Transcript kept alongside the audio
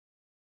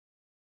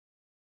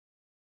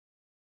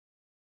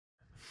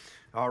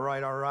All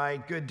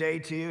right. Good day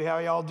to you. How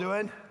y'all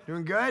doing?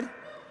 Doing good?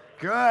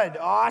 Good.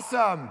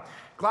 Awesome.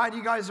 Glad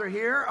you guys are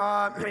here.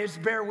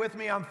 Just bear with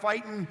me. I'm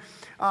fighting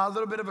a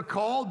little bit of a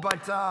cold,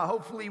 but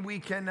hopefully we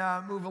can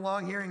move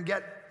along here and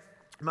get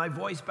my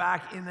voice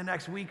back in the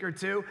next week or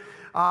two.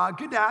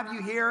 Good to have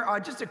you here.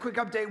 Just a quick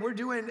update. We're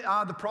doing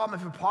the problem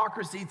of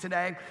hypocrisy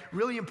today.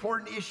 Really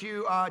important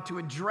issue to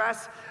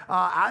address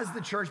as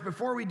the church.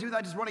 Before we do that,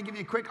 I just want to give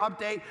you a quick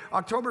update.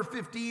 October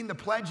 15, the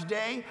Pledge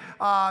Day,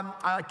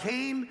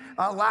 came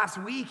last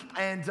week,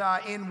 and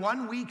in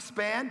 1 week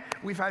span,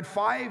 we've had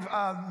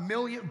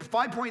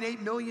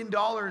 $5.8 million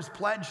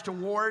pledged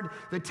toward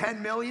the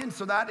 10 million.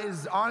 So that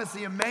is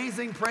honestly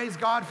amazing. Praise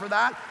God for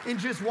that in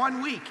just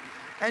 1 week.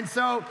 And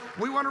so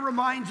we want to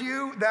remind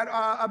you that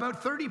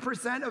about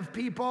 30% of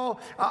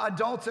people,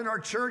 adults in our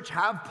church,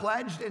 have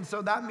pledged. And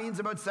so that means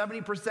about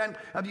 70%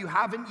 of you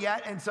haven't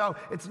yet. And so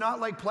it's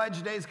not like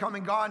Pledge Day is come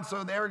and gone.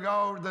 So there we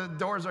go. The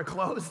doors are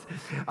closed.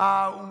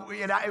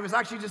 It was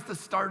actually just the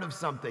start of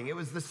something. It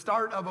was the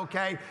start of,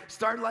 okay,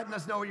 start letting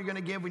us know what you're going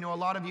to give. We know a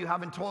lot of you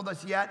haven't told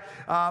us yet.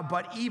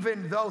 But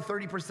even though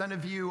 30%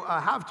 of you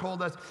have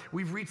told us,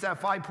 we've reached that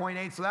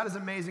 5.8. So that is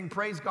amazing.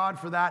 Praise God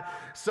for that.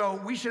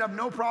 So we should have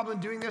no problem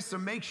doing this. So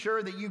make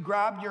sure that you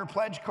grab your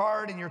pledge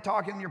card and you're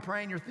talking, you're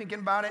praying, you're thinking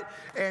about it,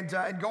 and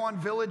go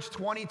on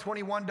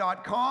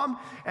village2021.com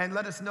and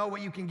let us know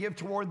what you can give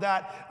toward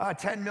that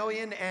 10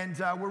 million. And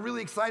we're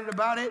really excited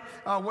about it.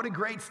 What a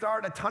great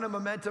start, a ton of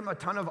momentum, a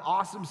ton of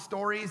awesome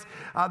stories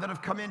that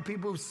have come in.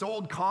 People who've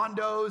sold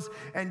condos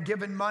and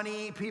given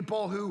money,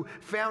 people who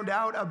found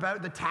out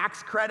about the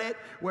tax credit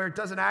where it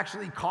doesn't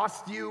actually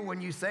cost you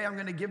when you say, I'm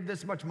going to give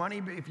this much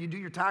money, but if you do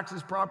your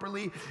taxes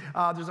properly,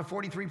 there's a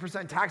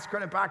 43% tax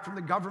credit back from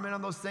the government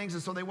on those things.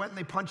 And so they went and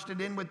they punched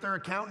it in with their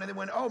accountant, and they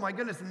went, oh my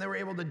goodness, and they were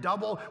able to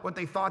double what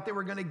they thought they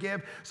were going to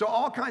give. So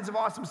all kinds of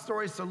awesome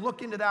stories. So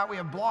look into that. We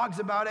have blogs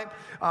about it.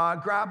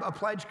 Grab a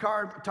pledge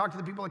card, talk to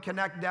the people at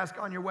Connect Desk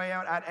on your way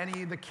out at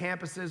any of the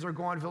campuses, or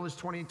go on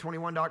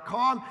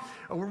village2021.com.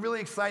 We're really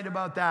excited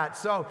about that.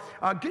 So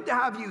good to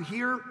have you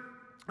here.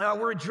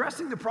 We're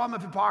addressing the problem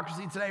of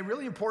hypocrisy today,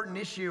 really important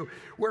issue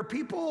where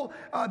people,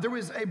 there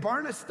was a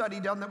Barna study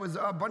done that was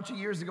a bunch of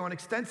years ago, an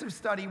extensive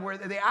study where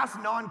they asked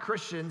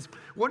non-Christians,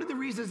 what are the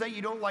reasons that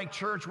you don't like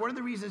church? What are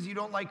the reasons you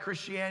don't like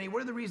Christianity?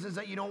 What are the reasons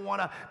that you don't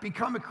want to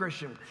become a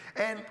Christian?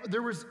 And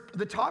there was,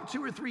 the top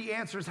 2 or 3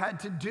 answers had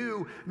to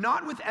do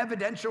not with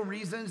evidential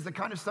reasons, the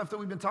kind of stuff that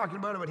we've been talking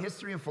about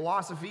history and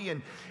philosophy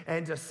and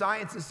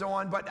science and so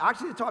on, but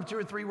actually the top 2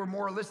 or 3 were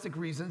moralistic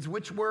reasons,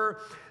 which were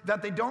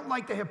that they don't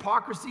like the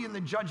hypocrisy and the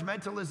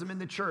judgmentalism in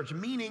the church,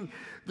 meaning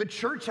the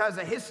church has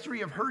a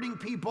history of hurting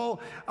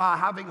people,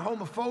 having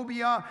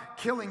homophobia,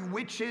 killing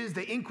witches,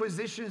 the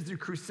Inquisitions, the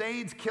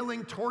Crusades,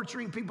 killing,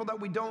 torturing people that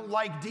we don't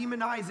like,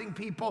 demonizing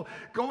people,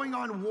 going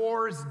on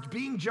wars,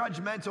 being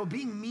judgmental,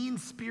 being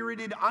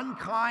mean-spirited,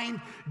 unkind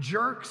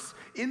jerks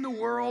in the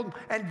world,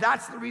 and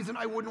that's the reason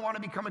I wouldn't want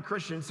to become a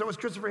Christian. So as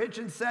Christopher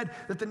Hitchens said,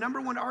 that the number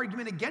 1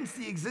 argument against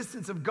the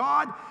existence of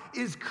God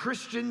is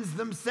Christians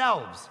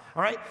themselves,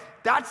 all right?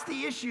 That's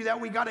the issue that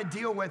we got to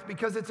deal with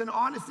because it's an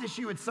honest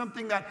issue. It's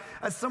something that,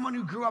 as someone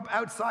who grew up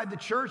outside the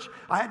church,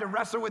 I had to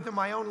wrestle with in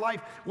my own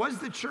life. Was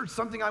the church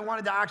something I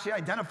wanted to actually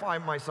identify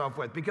myself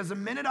with? Because the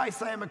minute I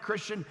say I'm a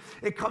Christian,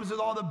 it comes with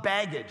all the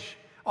baggage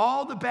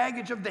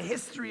of the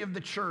history of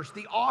the church,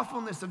 the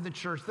awfulness of the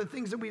church, the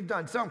things that we've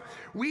done. So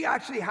we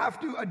actually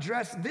have to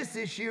address this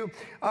issue.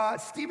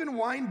 Steven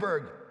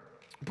Weinberg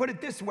put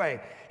it this way.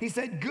 He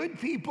said, good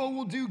people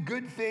will do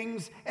good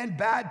things and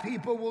bad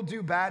people will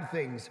do bad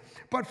things.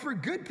 But for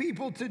good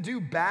people to do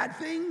bad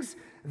things,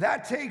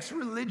 that takes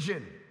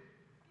religion.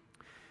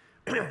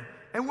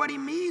 And what he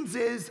means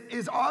is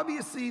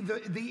obviously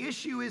the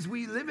issue is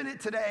we live in it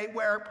today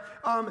where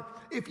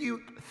if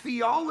you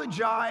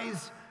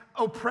theologize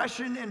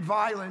oppression and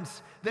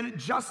violence, then it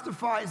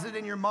justifies it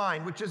in your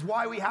mind, which is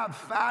why we have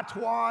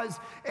fatwas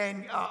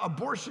and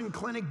abortion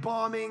clinic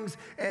bombings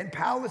and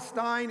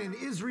Palestine and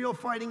Israel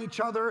fighting each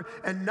other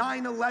and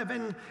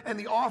 9/11 and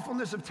the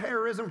awfulness of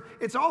terrorism.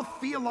 It's all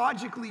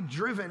theologically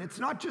driven. It's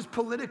not just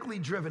politically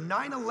driven.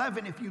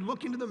 9/11, if you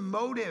look into the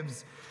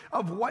motives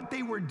of what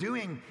they were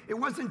doing, it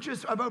wasn't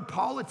just about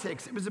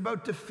politics. It was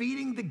about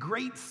defeating the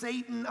great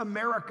Satan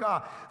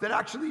America that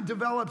actually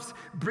develops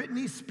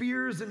Britney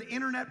Spears and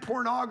internet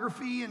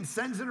pornography and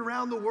sends it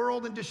around the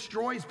world and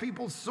destroys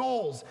people's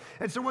souls.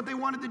 And so what they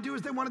wanted to do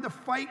is they wanted to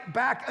fight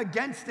back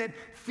against it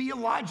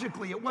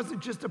theologically. It wasn't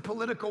just a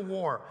political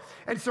war.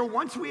 And so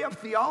once we have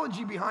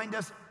theology behind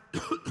us,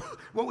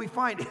 what we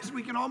find is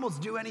we can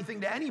almost do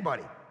anything to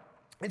anybody.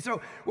 And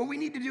so what we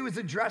need to do is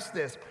address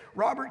this.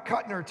 Robert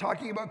Kuttner,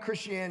 talking about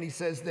Christianity,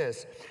 says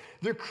this: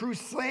 the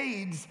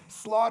Crusades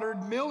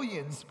slaughtered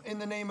millions in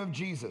the name of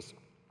Jesus.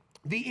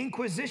 The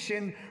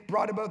Inquisition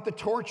brought about the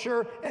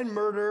torture and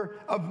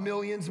murder of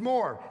millions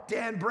more.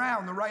 Dan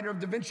Brown, the writer of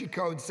Da Vinci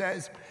Code,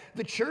 says,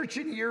 the church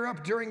in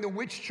Europe during the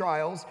witch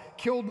trials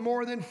killed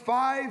more than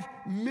 5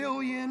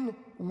 million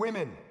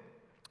women.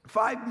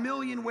 5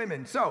 million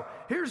women. So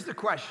here's the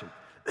question.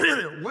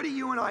 What do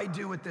you and I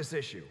do with this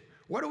issue?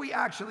 What do we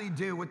actually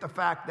do with the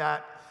fact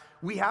that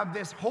we have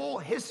this whole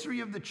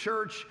history of the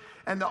church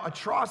and the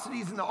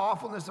atrocities and the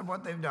awfulness of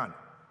what they've done?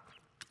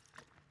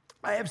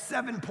 I have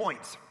 7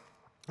 points,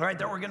 all right,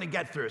 that we're going to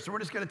get through. So we're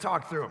just going to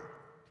talk through them,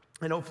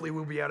 and hopefully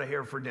we'll be out of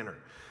here for dinner.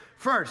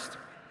 First,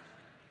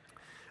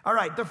 all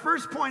right, the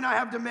first point I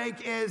have to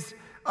make is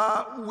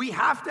we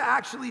have to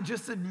actually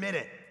just admit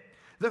it.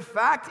 The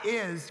fact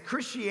is,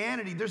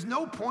 Christianity, there's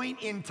no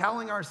point in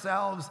telling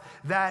ourselves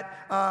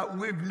that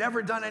we've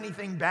never done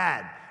anything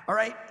bad, all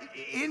right?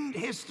 In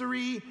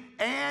history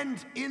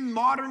and in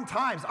modern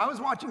times. I was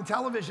watching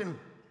television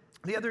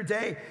the other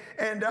day,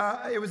 and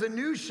it was a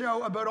news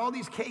show about all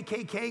these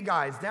KKK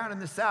guys down in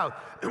the South,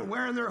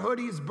 wearing their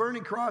hoodies,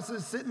 burning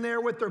crosses, sitting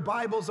there with their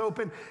Bibles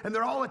open, and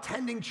they're all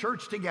attending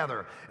church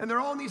together, and they're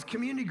all in these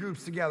community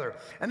groups together,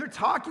 and they're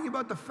talking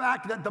about the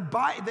fact that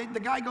the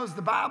guy goes,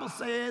 the Bible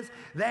says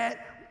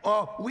that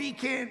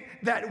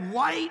that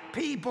white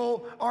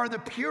people are the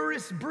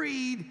purest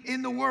breed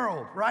in the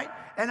world, right?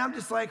 And I'm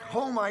just like,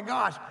 oh my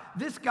gosh,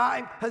 this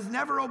guy has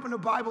never opened a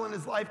Bible in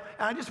his life,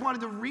 and I just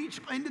wanted to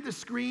reach into the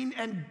screen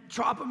and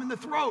chop him in the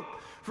throat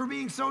for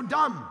being so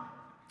dumb.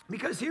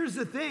 Because here's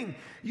the thing,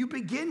 you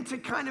begin to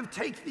kind of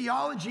take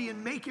theology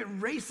and make it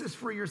racist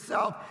for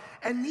yourself,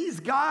 and these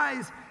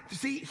guys,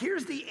 see,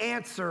 here's the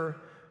answer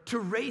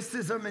to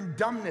racism and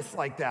dumbness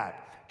like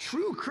that.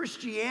 True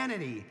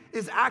Christianity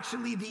is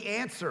actually the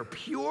answer.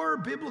 Pure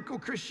biblical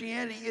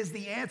Christianity is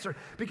the answer.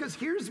 Because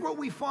here's what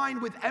we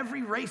find with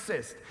every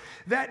racist,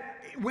 that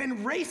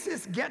when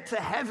racists get to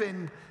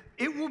heaven,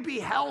 it will be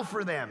hell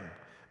for them.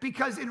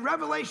 Because in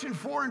Revelation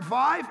 4 and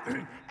 5,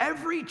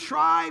 every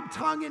tribe,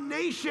 tongue, and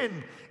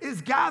nation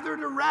is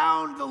gathered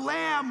around the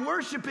Lamb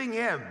worshiping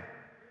him.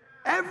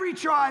 Every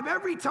tribe,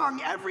 every tongue,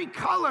 every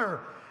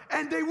color.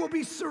 And they will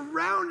be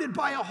surrounded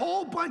by a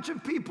whole bunch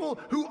of people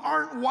who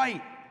aren't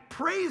white.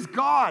 Praise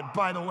God,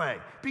 by the way,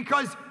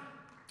 because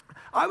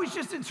I was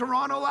just in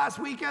Toronto last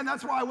weekend.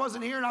 That's why I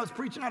wasn't here, and I was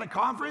preaching at a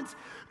conference.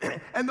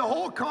 And the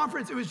whole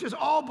conference, it was just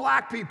all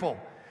black people.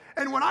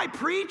 And when I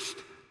preached,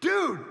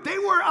 dude, they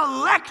were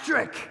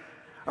electric.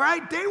 All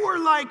right, they were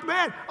like,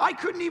 man, I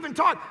couldn't even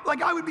talk.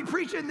 Like I would be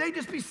preaching, and they'd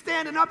just be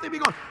standing up. They'd be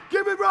going,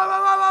 give me, blah, blah,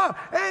 blah,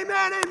 blah.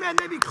 Amen, amen.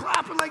 They'd be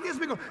clapping like this.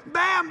 They'd go,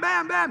 bam,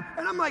 bam, bam.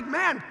 And I'm like,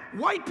 man,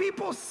 white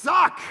people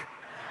suck.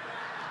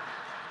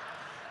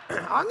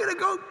 I'm going to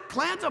go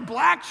plant a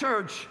black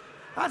church.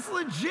 That's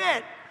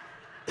legit.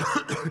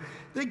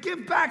 They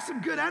give back some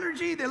good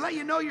energy. They let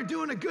you know you're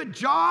doing a good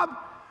job.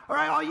 All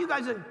right, all you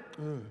guys are,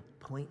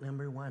 point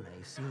number 1,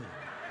 I see.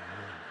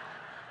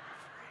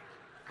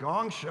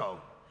 Gong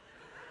show.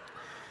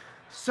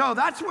 So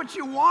that's what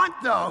you want,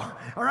 though,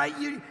 all right?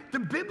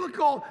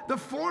 The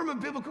form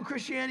of biblical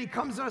Christianity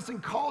comes to us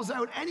and calls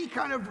out any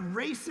kind of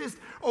racist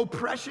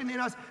oppression in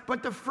us.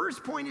 But the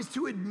first point is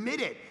to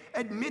admit it.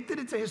 Admit that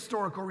it's a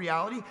historical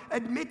reality.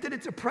 Admit that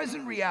it's a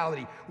present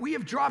reality. We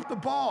have dropped the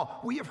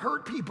ball. We have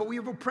hurt people. We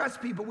have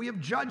oppressed people. We have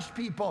judged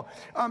people.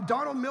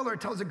 Donald Miller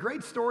tells a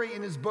great story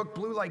in his book,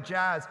 Blue Like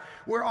Jazz,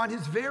 where on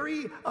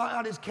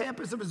his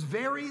campus of his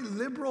very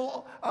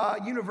liberal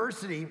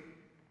university,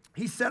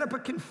 he set up a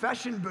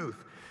confession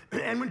booth.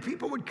 And when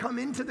people would come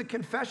into the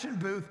confession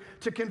booth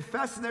to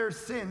confess their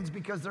sins,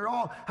 because they're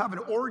all having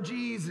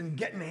orgies and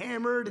getting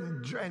hammered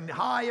and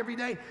high every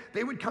day,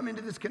 they would come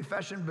into this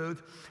confession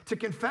booth to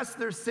confess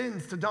their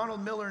sins to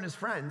Donald Miller and his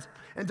friends.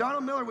 And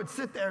Donald Miller would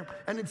sit there,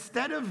 and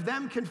instead of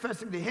them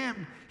confessing to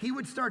him, he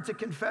would start to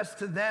confess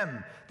to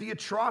them the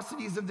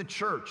atrocities of the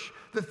church,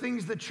 the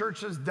things the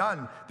church has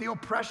done, the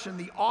oppression,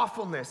 the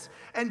awfulness.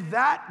 And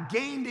that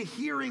gained a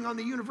hearing on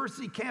the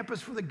university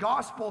campus for the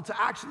gospel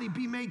to actually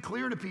be made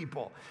clear to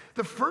people.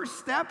 The first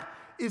step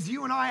is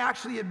you and I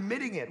actually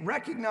admitting it,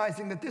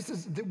 recognizing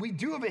that we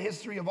do have a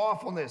history of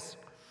awfulness.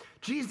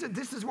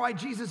 This is why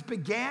Jesus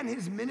began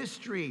his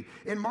ministry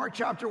in Mark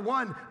chapter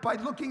 1 by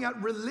looking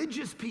at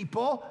religious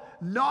people,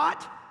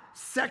 not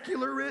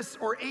secularists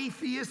or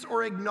atheists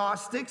or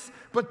agnostics,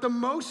 but the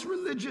most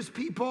religious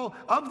people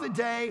of the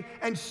day,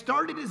 and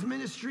started his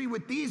ministry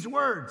with these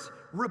words: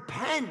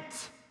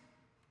 repent.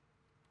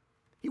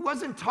 He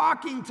wasn't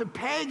talking to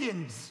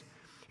pagans.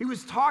 He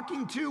was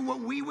talking to what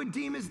we would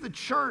deem as the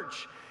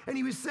church. And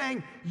he was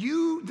saying,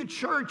 you, the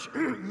church,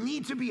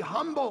 need to be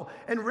humble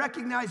and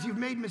recognize you've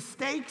made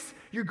mistakes,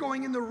 you're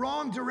going in the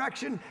wrong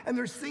direction, and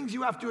there's things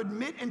you have to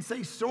admit and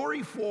say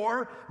sorry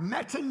for.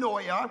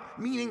 Metanoia,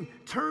 meaning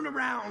turn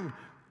around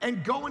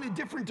and go in a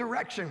different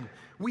direction.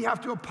 We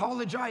have to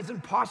apologize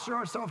and posture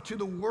ourselves to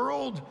the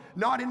world,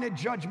 not in a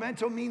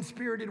judgmental,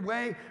 mean-spirited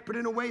way, but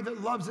in a way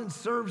that loves and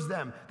serves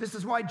them. This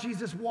is why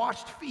Jesus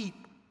washed feet.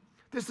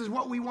 This is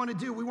what we want to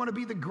do. We want to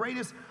be the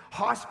greatest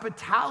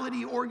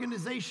hospitality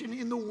organization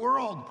in the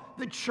world,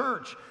 the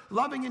church,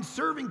 loving and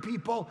serving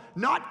people,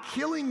 not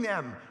killing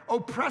them,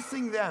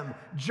 oppressing them,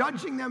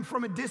 judging them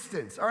from a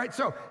distance. All right,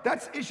 so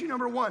that's issue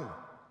number 1,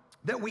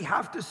 that we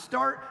have to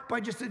start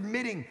by just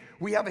admitting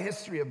we have a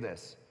history of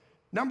this.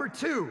 Number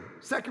 2,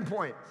 second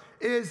point,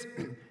 is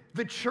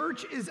the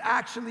church is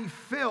actually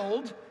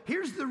filled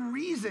Here's the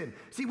reason.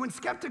 See, when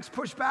skeptics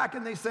push back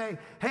and they say,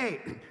 hey,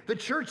 the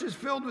church is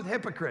filled with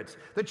hypocrites.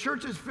 The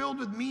church is filled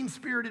with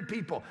mean-spirited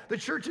people. The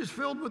church is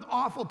filled with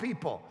awful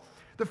people.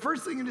 The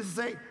first thing is to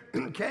say,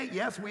 okay,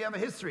 yes, we have a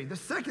history. The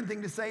second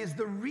thing to say is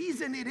the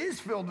reason it is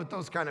filled with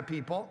those kind of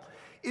people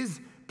is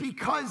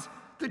because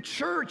the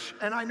church,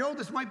 and I know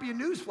this might be a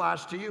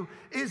newsflash to you,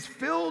 is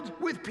filled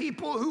with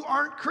people who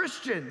aren't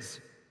Christians.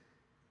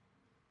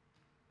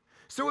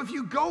 So if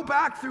you go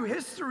back through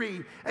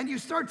history and you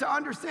start to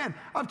understand,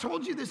 I've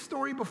told you this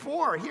story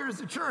before. Here's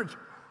the church.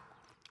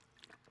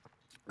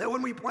 That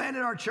when we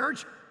planted our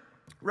church,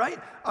 right,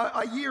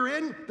 a year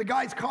in, the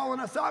guy's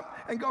calling us up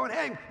and going,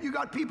 hey, you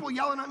got people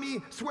yelling at me,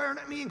 swearing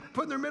at me,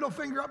 putting their middle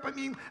finger up at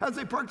me as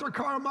they parked their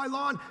car on my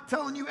lawn,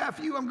 telling you, F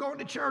you, I'm going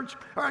to church.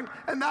 All right,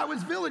 and that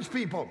was Village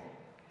people.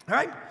 All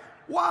right?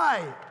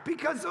 Why?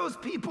 Because those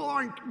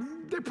people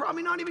they're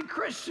probably not even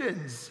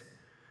Christians.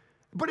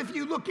 But if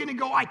you look in and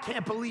go, I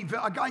can't believe it.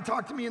 A guy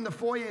talked to me in the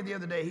foyer the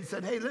other day. He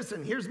said, hey,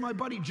 listen, here's my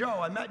buddy Joe.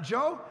 I met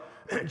Joe.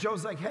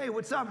 Joe's like, hey,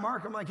 what's up,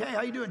 Mark? I'm like, hey,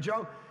 how you doing,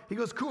 Joe? He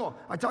goes, cool.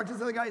 I talked to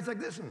this other guy. He's like,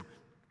 listen,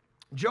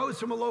 Joe's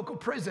from a local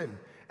prison.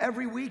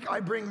 Every week I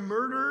bring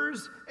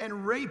murderers and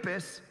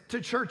rapists to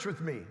church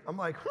with me. I'm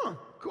like,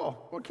 cool.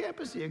 What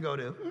campus do you go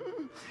to? All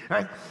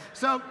right.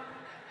 So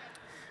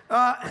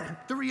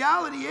the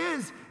reality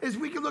is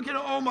we can look at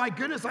it, oh my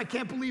goodness, I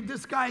can't believe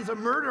this guy's a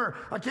murderer.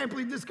 I can't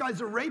believe this guy's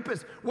a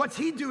rapist. What's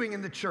he doing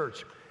in the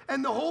church?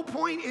 And the whole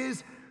point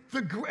is,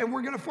 and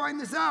we're going to find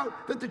this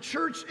out, that the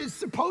church is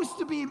supposed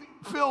to be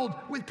filled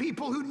with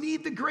people who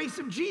need the grace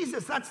of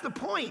Jesus. That's the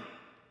point.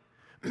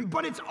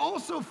 But it's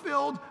also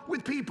filled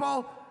with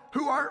people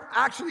who are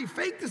actually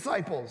fake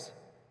disciples.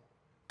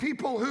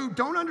 People who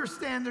don't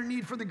understand their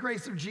need for the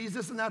grace of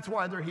Jesus, and that's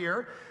why they're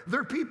here.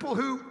 They're people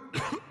who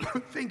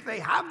think they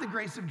have the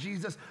grace of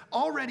Jesus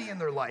already in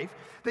their life.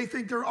 They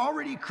think they're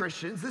already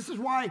Christians. This is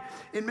why,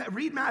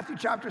 read Matthew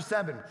chapter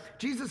 7.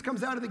 Jesus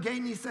comes out of the gate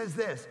and he says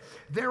this,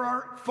 there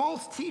are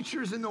false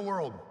teachers in the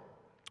world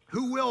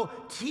who will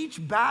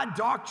teach bad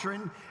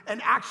doctrine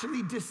and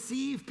actually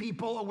deceive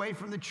people away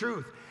from the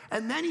truth.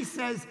 And then he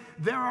says,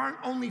 there aren't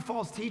only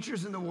false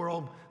teachers in the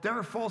world, there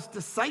are false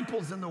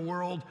disciples in the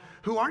world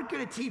who aren't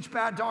going to teach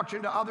bad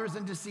doctrine to others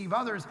and deceive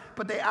others,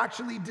 but they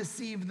actually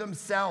deceive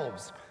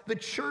themselves. The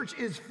church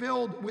is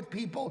filled with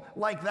people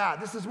like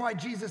that. This is why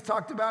Jesus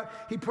talked about,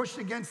 he pushed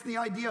against the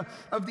idea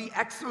of the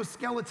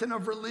exoskeleton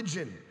of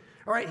religion.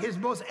 All right, his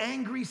most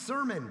angry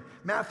sermon,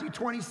 Matthew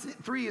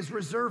 23, is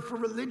reserved for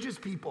religious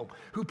people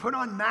who put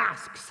on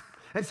masks.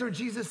 And so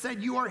Jesus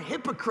said, you are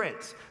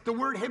hypocrites. The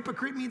word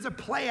hypocrite means a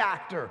play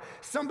actor,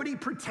 somebody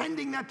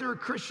pretending that they're a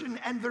Christian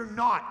and they're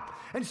not.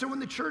 And so when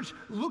the church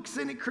looks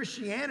in at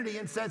Christianity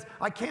and says,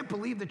 I can't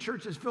believe the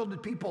church is filled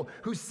with people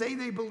who say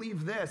they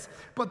believe this,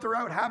 but they're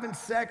out having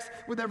sex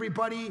with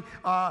everybody,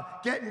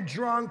 getting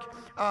drunk,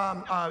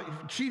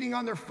 cheating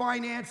on their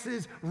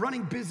finances,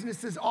 running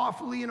businesses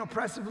awfully and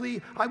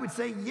oppressively, I would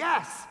say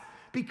yes,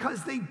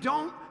 because they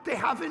don't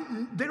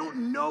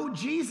know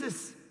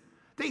Jesus.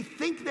 They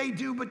think they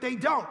do, but they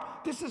don't.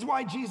 This is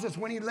why Jesus,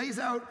 when he lays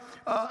out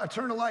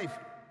eternal life,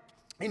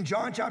 in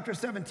John chapter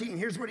 17,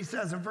 here's what he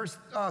says in verse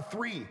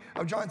 3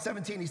 of John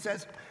 17. He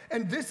says,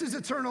 and this is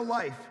eternal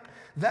life,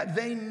 that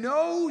they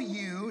know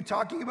you,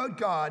 talking about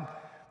God,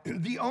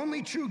 the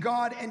only true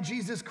God, and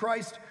Jesus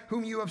Christ,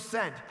 whom you have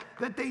sent.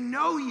 That they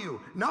know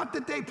you, not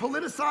that they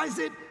politicize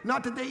it,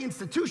 not that they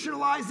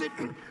institutionalize it,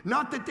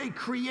 not that they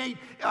create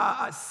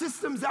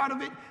systems out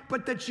of it,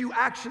 but that you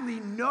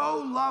actually know,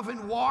 love,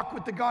 and walk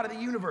with the God of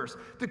the universe.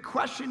 The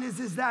question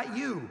is that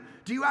you?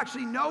 Do you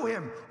actually know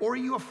him? Or are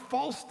you a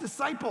false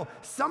disciple?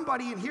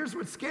 Somebody, and here's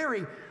what's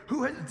scary,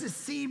 who has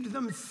deceived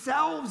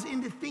themselves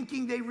into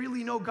thinking they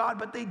really know God,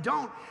 but they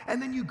don't.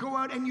 And then you go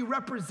out and you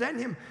represent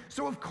him.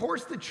 So of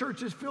course the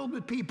church is filled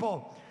with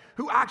people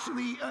who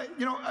actually,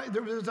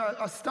 there was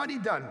a study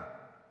done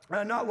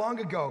not long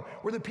ago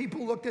where the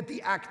people looked at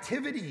the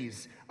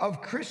activities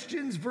of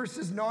Christians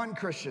versus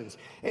non-Christians.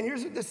 And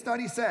here's what the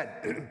study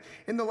said.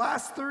 In the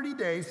last 30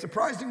 days,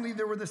 surprisingly,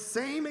 there were the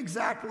same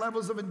exact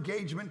levels of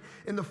engagement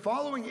in the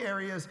following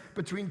areas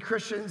between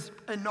Christians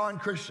and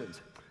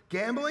non-Christians.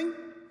 Gambling,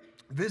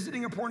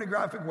 visiting a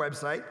pornographic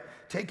website,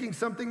 taking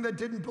something that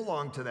didn't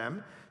belong to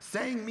them,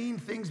 saying mean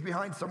things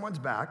behind someone's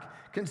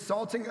back,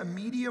 consulting a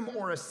medium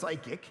or a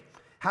psychic,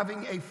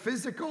 having a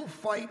physical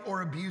fight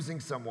or abusing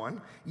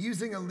someone,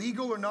 using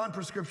illegal or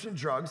non-prescription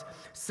drugs,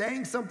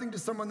 saying something to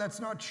someone that's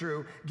not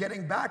true,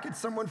 getting back at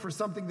someone for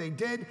something they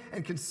did,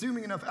 and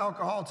consuming enough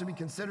alcohol to be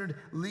considered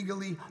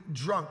legally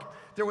drunk.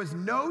 There was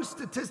no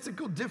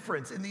statistical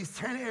difference in these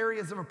 10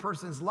 areas of a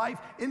person's life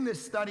in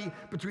this study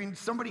between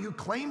somebody who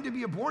claimed to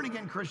be a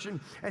born-again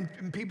Christian and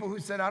people who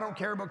said, I don't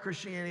care about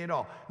Christianity at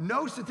all.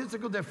 No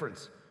statistical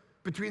difference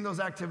between those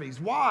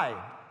activities. Why?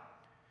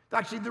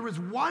 Actually, there was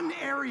one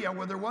area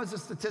where there was a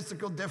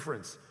statistical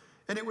difference,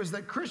 and it was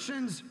that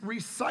Christians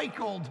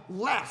recycled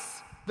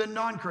less than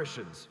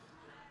non-Christians.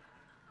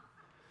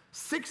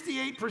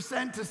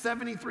 68% to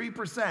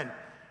 73%.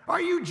 Are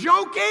you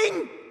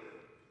joking?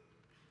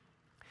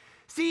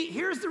 See,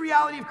 here's the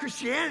reality of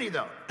Christianity,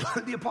 though.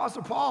 The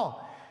Apostle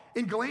Paul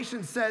in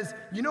Galatians says,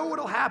 you know what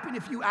will happen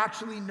if you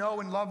actually know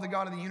and love the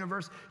God of the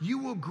universe? You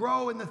will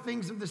grow in the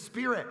things of the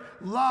Spirit: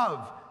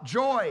 love,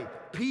 joy,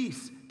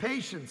 peace,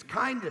 patience,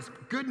 kindness,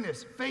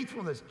 goodness,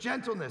 faithfulness,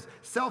 gentleness,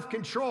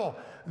 self-control.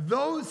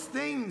 Those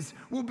things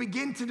will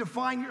begin to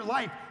define your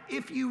life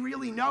if you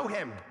really know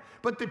him.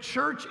 But the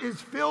church is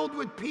filled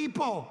with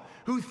people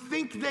who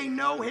think they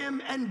know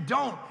him and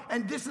don't.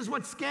 And this is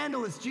what's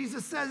scandalous.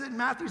 Jesus says it in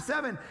Matthew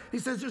 7. He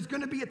says there's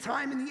going to be a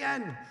time in the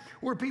end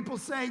where people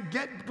say,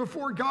 get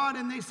before God,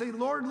 and they say,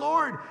 Lord,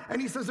 Lord. And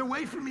he says,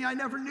 away from me, I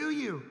never knew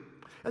you.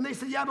 And they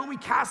say, yeah, but we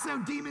cast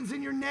out demons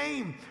in your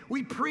name.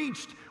 We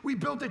preached. We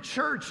built a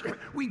church.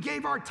 We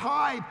gave our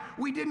tithe.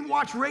 We didn't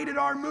watch rated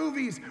R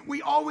movies.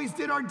 We always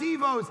did our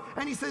devos.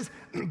 And he says,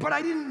 but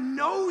I didn't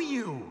know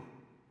you.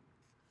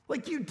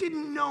 Like, you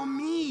didn't know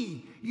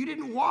me. You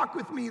didn't walk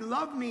with me,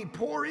 love me,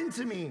 pour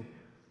into me.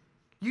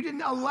 You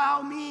didn't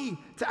allow me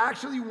to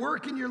actually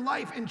work in your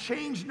life and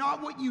change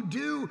not what you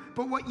do,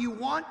 but what you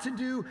want to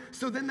do.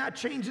 So then that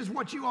changes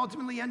what you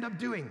ultimately end up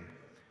doing.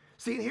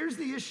 See, here's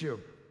the issue.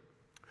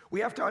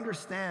 We have to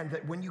understand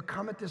that when you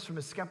come at this from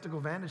a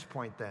skeptical vantage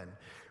point, then,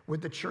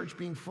 with the church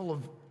being full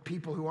of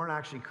people who aren't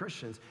actually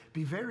Christians,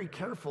 be very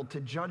careful to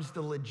judge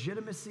the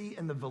legitimacy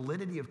and the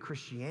validity of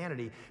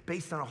Christianity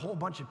based on a whole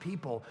bunch of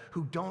people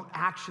who don't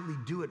actually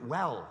do it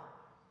well.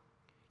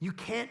 You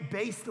can't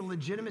base the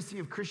legitimacy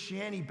of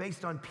Christianity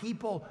based on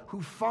people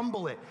who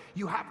fumble it.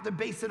 You have to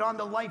base it on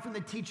the life and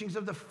the teachings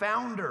of the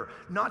founder,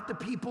 not the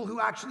people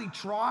who actually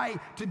try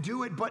to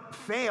do it but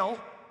fail.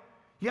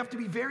 You have to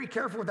be very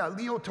careful with that.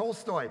 Leo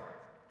Tolstoy,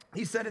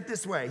 he said it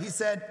this way. He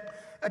said,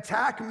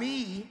 attack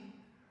me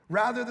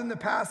rather than the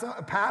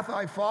path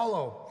I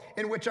follow,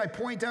 in which I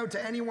point out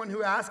to anyone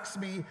who asks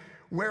me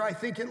where I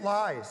think it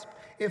lies.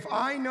 If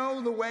I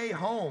know the way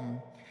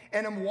home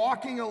and am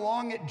walking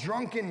along it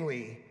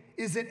drunkenly,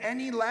 is it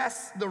any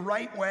less the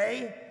right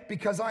way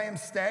because I am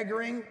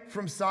staggering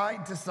from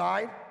side to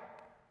side?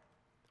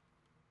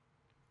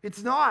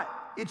 It's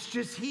not. It's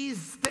just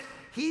he's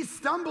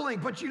stumbling,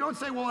 but you don't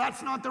say, well,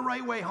 that's not the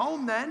right way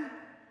home then.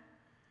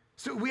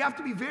 So we have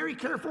to be very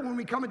careful when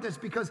we come at this,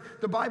 because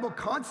the Bible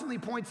constantly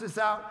points this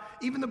out.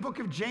 Even the book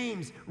of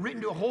James,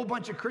 written to a whole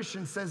bunch of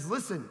Christians, says,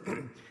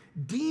 listen,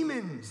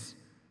 demons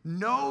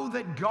know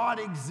that God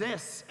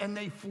exists and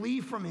they flee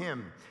from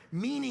him.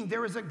 Meaning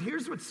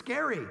here's what's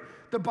scary.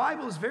 The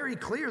Bible is very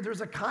clear.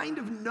 There's a kind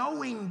of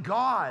knowing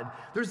God.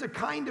 There's a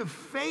kind of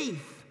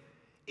faith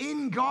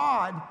in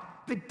God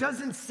that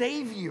doesn't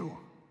save you.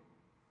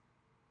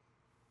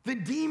 The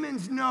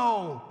demons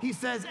know, he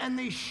says, and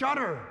they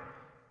shudder.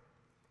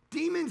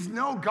 Demons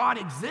know God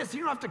exists.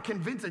 You don't have to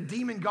convince a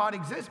demon God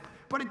exists,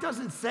 but it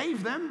doesn't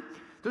save them.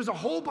 There's a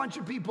whole bunch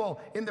of people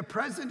in the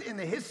present, in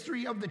the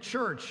history of the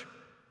church,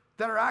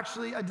 that are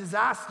actually a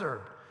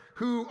disaster,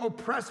 who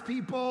oppress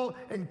people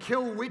and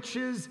kill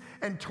witches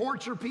and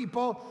torture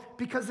people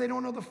because they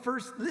don't know the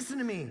first. Listen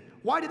to me.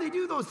 Why do they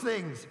do those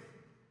things?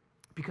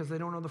 Because they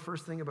don't know the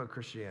first thing about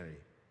Christianity.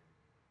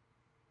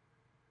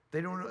 They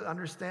don't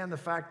understand the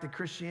fact that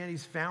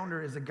Christianity's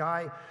founder is a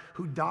guy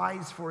who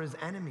dies for his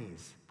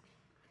enemies,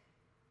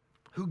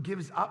 who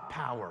gives up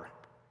power.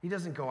 He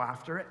doesn't go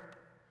after it.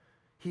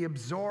 He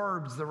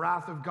absorbs the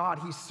wrath of God.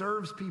 He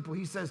serves people.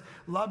 He says,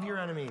 love your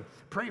enemy.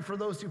 Pray for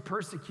those who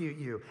persecute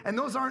you. And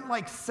those aren't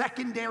like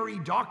secondary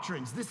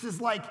doctrines. This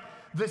is like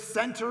the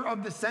center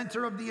of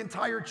the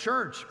entire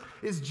church,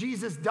 is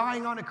Jesus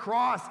dying on a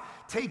cross,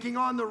 taking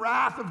on the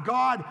wrath of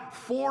God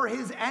for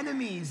his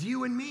enemies,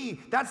 you and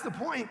me. That's the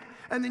point.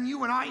 And then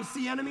you and I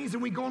see enemies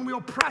and we go and we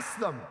oppress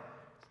them.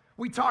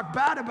 We talk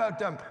bad about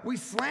them. We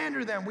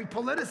slander them. We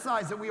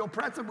politicize it. We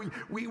oppress them.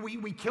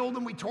 We kill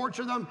them. We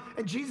torture them.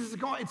 And Jesus is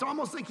going, it's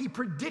almost like he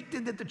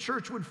predicted that the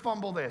church would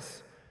fumble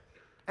this.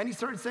 And he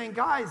started saying,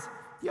 guys,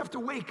 you have to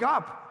wake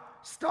up.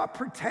 Stop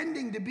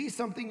pretending to be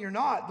something you're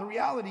not. The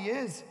reality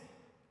is,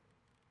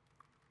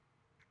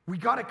 we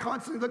got to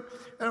constantly look.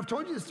 And I've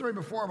told you this story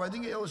before, but I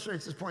think it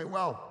illustrates this point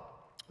well.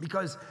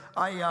 Because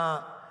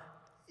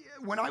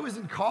when I was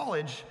in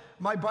college,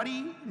 my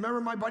buddy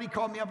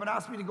called me up and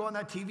asked me to go on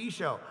that TV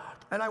show.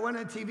 And I went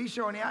on a TV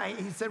show, and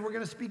he said, we're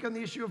going to speak on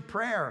the issue of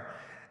prayer.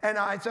 And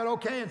I said,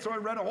 okay. And so I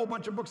read a whole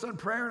bunch of books on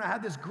prayer, and I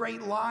had this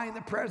great line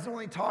that prayer's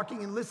only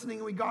talking and listening.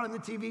 And we got on the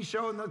TV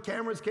show, and the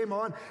cameras came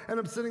on, and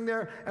I'm sitting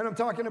there, and I'm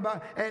talking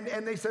about,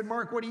 and they said,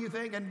 Mark, what do you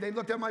think? And they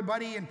looked at my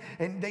buddy,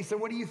 and they said,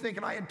 what do you think?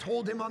 And I had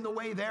told him on the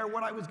way there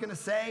what I was going to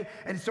say,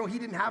 and so he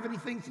didn't have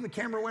anything, so the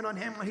camera went on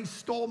him, and he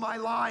stole my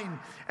line.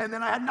 And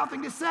then I had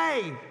nothing to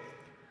say.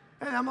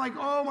 And I'm like,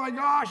 oh my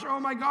gosh.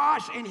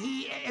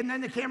 And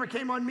then the camera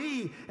came on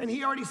me, and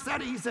he already said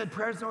it. He said,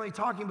 prayer's not only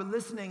talking, but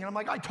listening. And I'm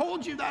like, I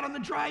told you that on the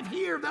drive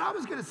here, that I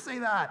was going to say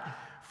that,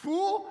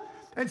 fool.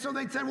 And so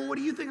they said, well, what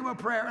do you think about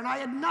prayer? And I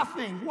had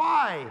nothing.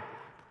 Why?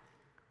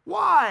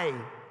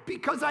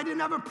 Because I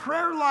didn't have a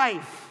prayer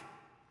life.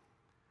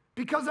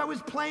 Because I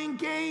was playing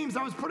games.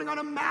 I was putting on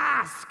a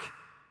mask.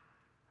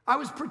 I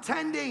was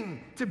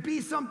pretending to be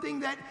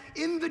something that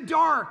in the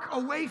dark,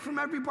 away from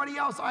everybody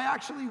else, I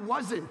actually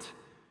wasn't.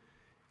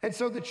 And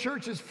so the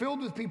church is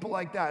filled with people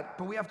like that,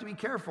 but we have to be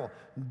careful.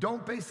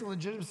 Don't base the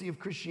legitimacy of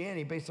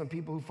Christianity based on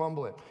people who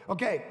fumble it.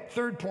 Okay,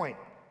 third point.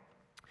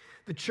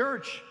 The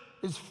church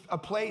is a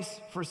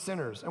place for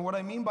sinners. And what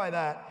I mean by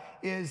that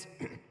is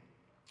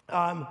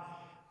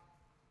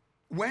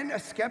when a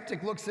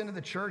skeptic looks into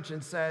the church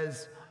and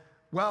says,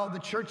 well, the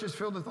church is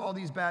filled with all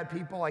these bad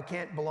people, I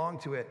can't belong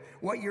to it.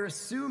 What you're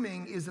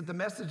assuming is that the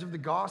message of the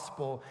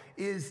gospel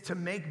is to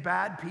make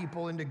bad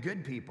people into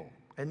good people.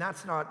 And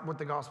that's not what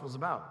the gospel is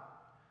about.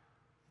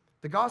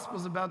 The gospel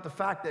is about the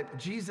fact that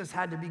Jesus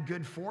had to be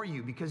good for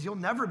you because you'll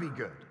never be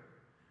good.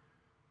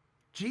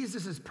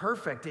 Jesus is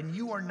perfect and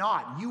you are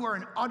not. You are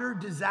an utter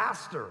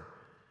disaster.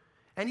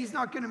 And he's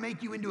not going to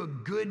make you into a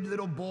good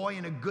little boy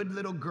and a good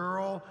little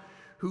girl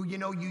who,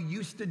 you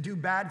used to do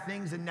bad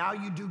things and now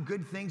you do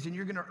good things and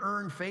you're going to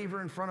earn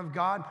favor in front of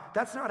God.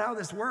 That's not how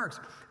this works.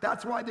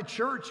 That's why the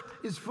church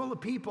is full of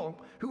people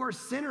who are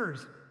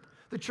sinners.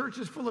 The church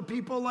is full of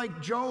people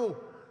like Joe.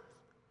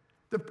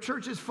 The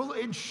church is full,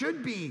 it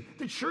should be.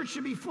 The church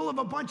should be full of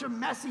a bunch of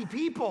messy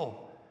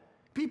people.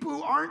 People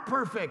who aren't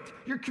perfect.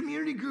 Your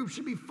community group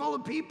should be full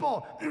of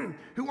people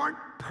who aren't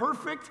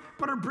perfect,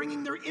 but are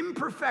bringing their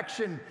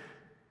imperfection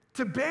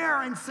to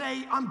bear and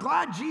say, I'm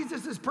glad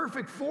Jesus is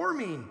perfect for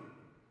me.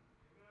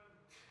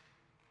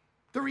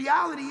 The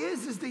reality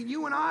is that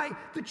you and I,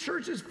 the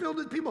church is filled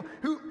with people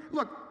who,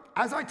 look,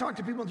 as I talk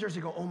to people in church,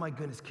 they go, oh my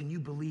goodness, can you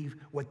believe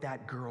what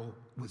that girl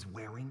was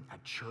wearing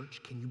at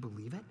church? Can you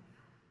believe it?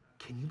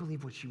 Can you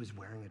believe what she was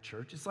wearing at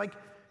church? It's like,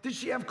 did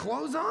she have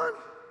clothes on?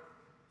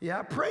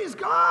 Yeah, praise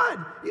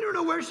God. You don't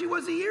know where she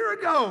was a year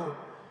ago.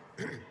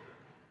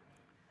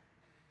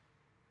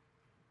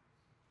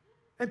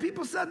 And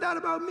people said that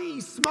about me.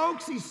 He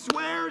smokes, he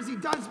swears, he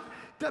does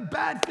the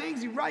bad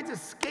things. He rides a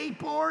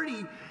skateboard.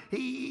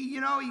 He's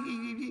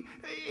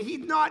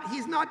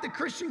not the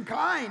Christian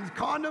kind.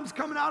 Condoms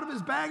coming out of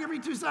his bag every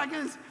 2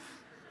 seconds.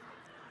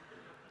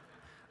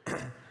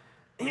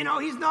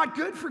 He's not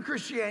good for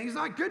Christianity. He's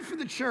not good for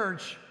the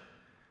church.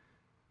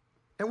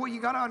 And what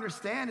you got to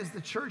understand is the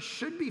church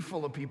should be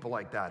full of people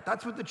like that.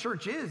 That's what the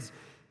church is.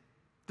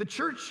 The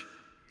church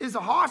is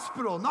a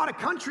hospital, not a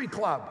country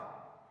club.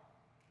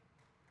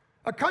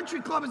 A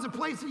country club is a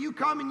place that you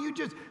come and you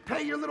just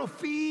pay your little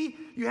fee.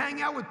 You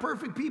hang out with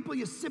perfect people.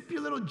 You sip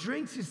your little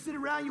drinks. You sit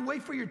around. You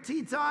wait for your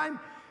tea time.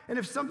 And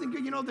if something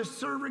good, the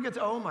server gets,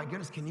 oh my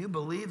goodness, can you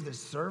believe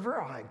this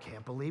server? I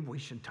can't believe we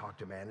should talk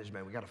to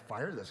management. We got to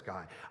fire this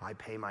guy. I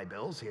pay my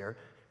bills here.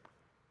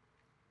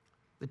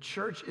 The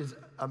church is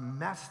a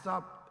messed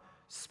up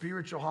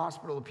spiritual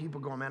hospital of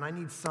people going, man, I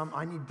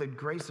need the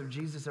grace of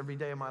Jesus every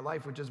day of my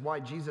life, which is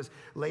why Jesus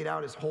laid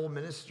out his whole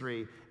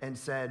ministry and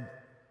said,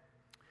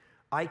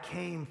 I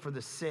came for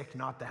the sick,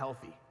 not the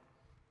healthy.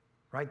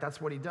 Right?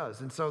 That's what he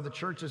does. And so the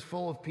church is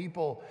full of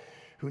people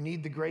who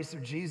need the grace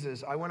of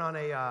Jesus.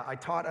 I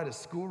taught at a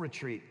school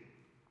retreat,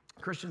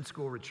 Christian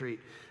school retreat,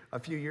 a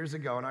few years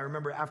ago. And I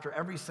remember after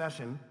every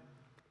session,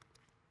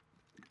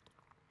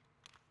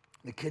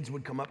 the kids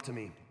would come up to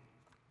me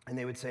and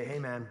they would say, hey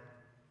man,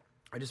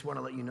 I just want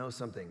to let you know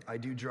something. I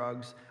do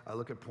drugs. I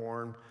look at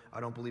porn. I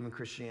don't believe in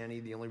Christianity.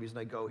 The only reason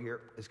I go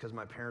here is because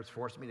my parents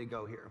forced me to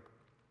go here.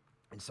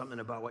 And something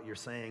about what you're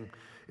saying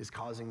is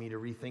causing me to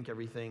rethink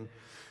everything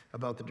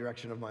about the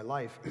direction of my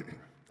life.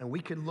 And we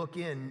could look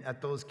in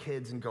at those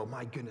kids and go,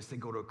 my goodness, they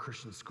go to a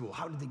Christian school.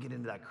 How did they get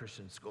into that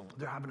Christian school?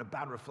 They're having a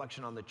bad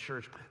reflection on the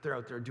church. They're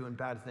out there doing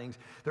bad things.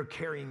 They're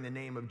carrying the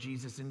name of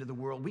Jesus into the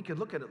world. We could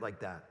look at it like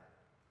that.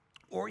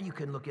 Or you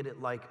can look at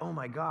it like, oh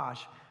my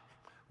gosh,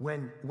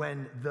 when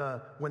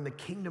the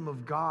kingdom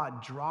of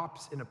God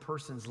drops in a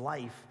person's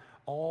life,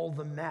 all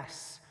the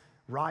mess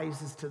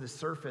rises to the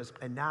surface,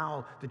 and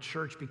now the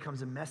church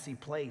becomes a messy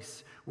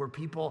place where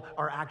people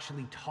are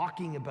actually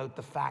talking about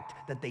the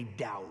fact that they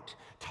doubt,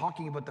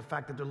 talking about the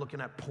fact that they're looking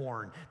at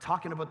porn,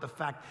 talking about the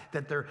fact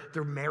that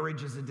their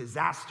marriage is a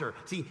disaster.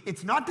 See,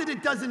 it's not that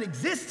it doesn't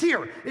exist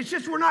here, it's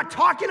just we're not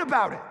talking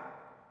about it.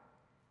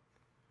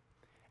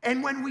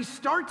 And when we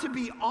start to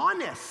be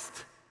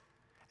honest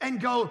and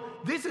go,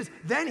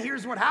 then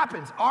here's what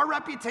happens. Our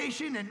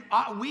reputation, and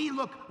we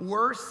look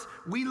worse,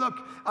 we look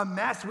a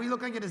mess, we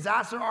look like a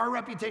disaster, our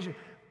reputation.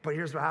 But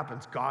here's what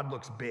happens. God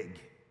looks big.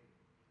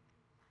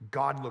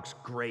 God looks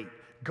great.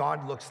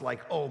 God looks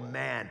like, oh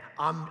man,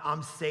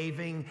 I'm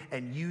saving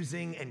and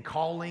using and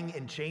calling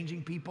and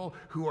changing people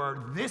who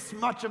are this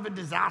much of a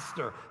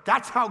disaster.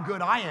 That's how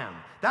good I am.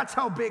 That's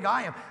how big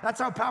I am. That's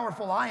how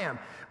powerful I am.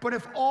 But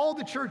if all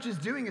the church is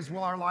doing is,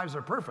 well, our lives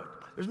are perfect,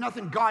 there's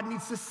nothing God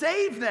needs to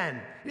save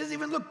then. It doesn't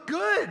even look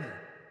good.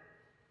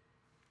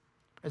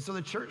 And so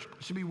the church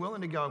should be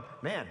willing to go,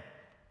 man,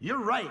 you're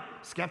right,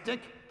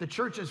 skeptic. The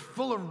church is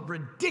full of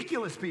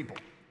ridiculous people,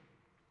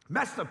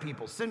 messed up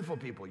people, sinful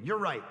people. You're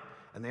right.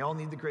 And they all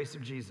need the grace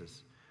of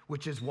Jesus,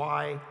 which is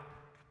why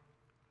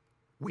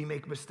we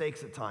make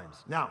mistakes at times.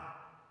 Now,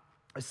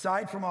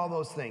 aside from all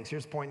those things,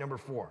 here's point number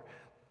 4.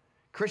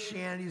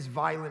 Christianity's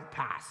violent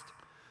past.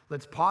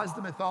 Let's pause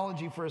the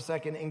mythology for a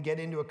second and get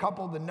into a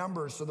couple of the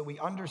numbers so that we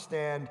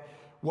understand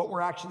what we're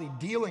actually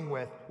dealing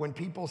with when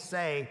people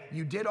say,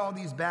 you did all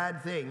these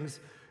bad things,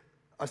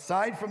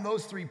 aside from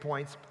those 3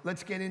 points,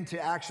 let's get into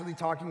actually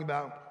talking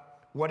about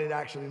what it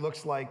actually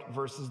looks like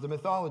versus the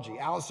mythology.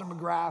 Alistair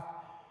McGrath,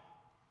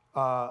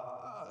 a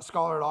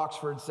scholar at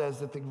Oxford, says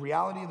that the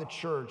reality of the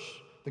church,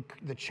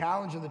 the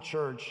challenge of the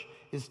church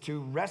is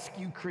to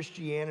rescue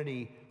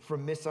Christianity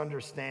from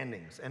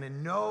misunderstandings. And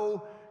in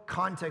no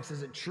context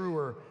is it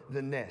truer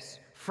than this.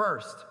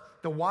 First,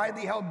 the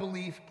widely held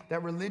belief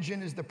that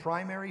religion is the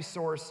primary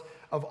source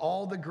of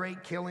all the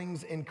great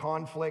killings and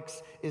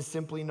conflicts is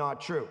simply not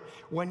true.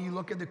 When you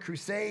look at the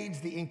Crusades,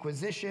 the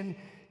Inquisition,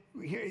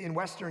 here in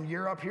Western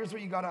Europe, here's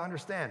what you got to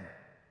understand.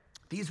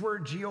 These were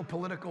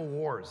geopolitical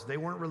wars. They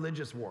weren't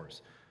religious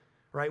wars,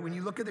 right? When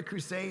you look at the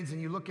Crusades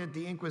and you look at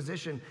the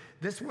Inquisition,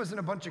 this wasn't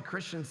a bunch of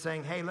Christians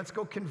saying, hey, let's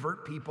go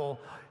convert people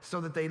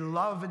so that they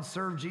love and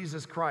serve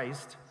Jesus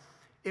Christ.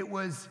 It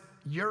was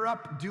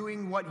Europe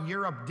doing what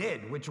Europe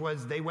did, which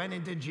was they went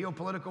into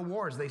geopolitical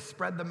wars. They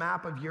spread the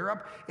map of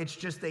Europe. It's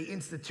just they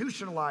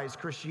institutionalized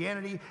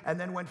Christianity and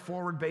then went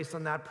forward based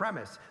on that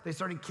premise. They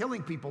started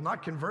killing people,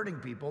 not converting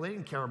people. They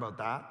didn't care about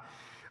that.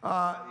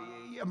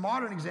 A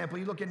modern example,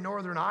 you look at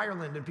Northern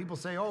Ireland and people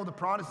say, oh, the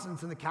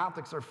Protestants and the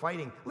Catholics are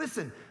fighting.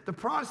 Listen, the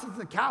Protestants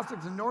and the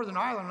Catholics in Northern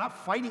Ireland are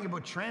not fighting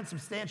about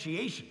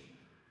transubstantiation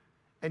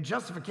and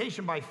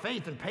justification by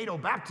faith and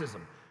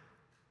paedo-baptism.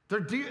 They're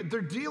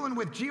dealing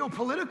with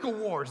geopolitical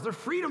wars. They're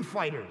freedom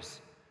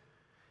fighters.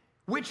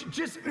 Which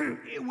just,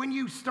 when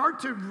you start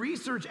to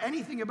research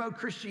anything about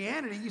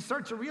Christianity, you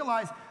start to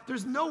realize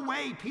there's no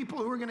way people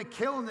who are going to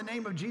kill in the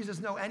name of Jesus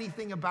know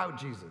anything about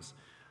Jesus.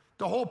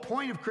 The whole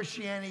point of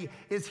Christianity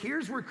is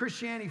here's where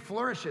Christianity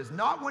flourishes,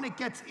 not when it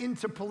gets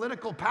into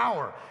political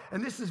power.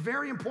 And this is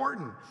very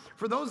important.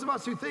 For those of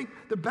us who think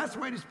the best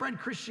way to spread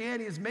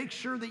Christianity is make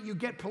sure that you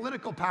get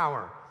political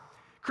power.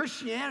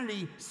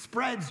 Christianity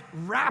spreads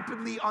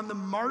rapidly on the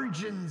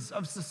margins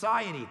of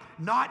society,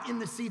 not in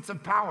the seats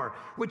of power,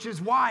 which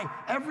is why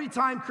every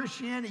time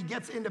Christianity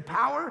gets into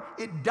power,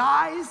 it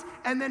dies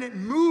and then it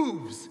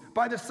moves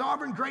by the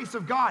sovereign grace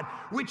of God,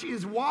 which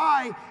is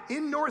why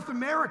in North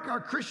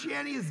America,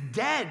 Christianity is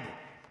dead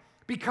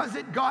because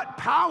it got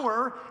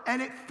power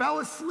and it fell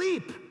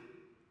asleep.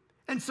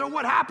 And so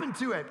what happened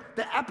to it?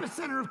 The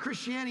epicenter of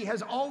Christianity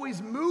has always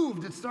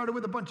moved. It started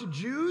with a bunch of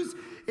Jews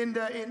in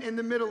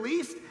the Middle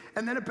East,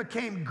 and then it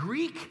became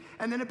Greek,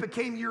 and then it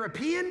became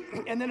European,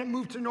 and then it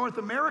moved to North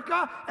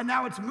America, and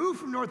now it's moved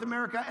from North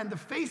America, and the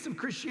face of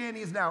Christianity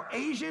is now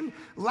Asian,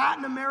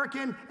 Latin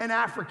American, and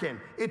African.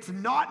 It's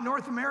not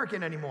North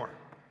American anymore.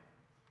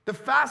 The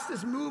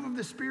fastest move of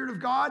the Spirit of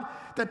God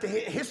that the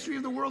history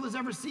of the world has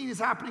ever seen is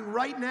happening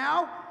right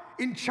now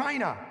in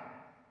China.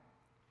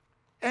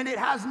 And it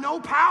has no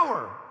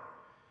power.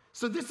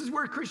 So this is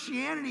where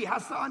Christianity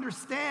has to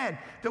understand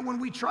that when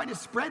we try to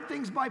spread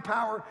things by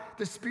power,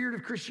 the spirit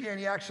of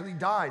Christianity actually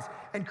dies.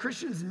 And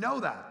Christians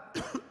know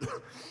that.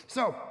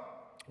 So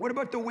what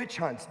about the witch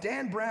hunts?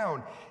 Dan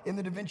Brown in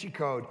the Da Vinci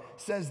Code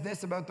says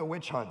this about the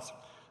witch hunts,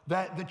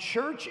 that the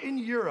church in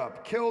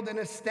Europe killed an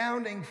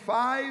astounding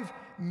 5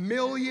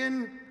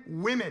 million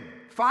women.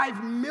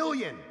 5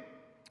 million.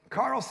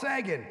 Carl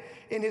Sagan,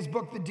 in his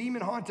book, The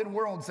Demon Haunted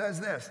World,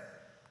 says this: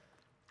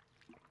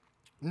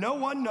 no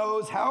one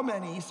knows how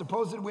many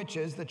supposed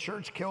witches the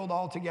church killed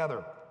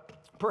altogether.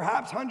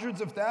 Perhaps hundreds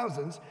of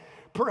thousands,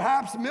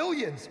 perhaps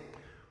millions.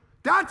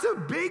 That's a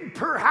big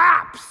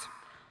perhaps.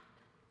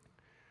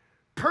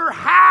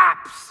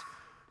 Perhaps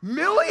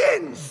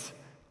millions.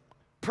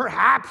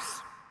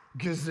 Perhaps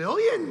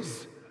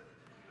gazillions.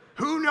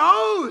 Who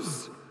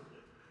knows?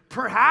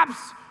 Perhaps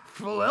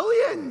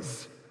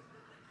phillions.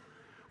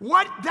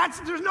 What?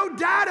 There's no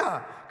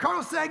data.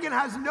 Carl Sagan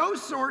has no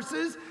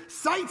sources,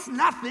 cites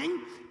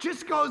nothing,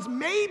 just goes,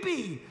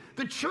 maybe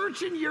the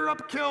church in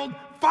Europe killed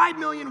 5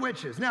 million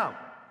witches. Now,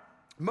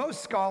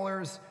 most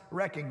scholars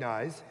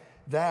recognize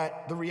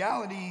that the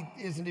reality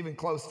isn't even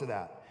close to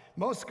that.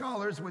 Most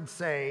scholars would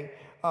say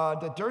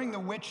that during the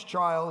witch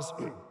trials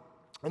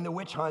and the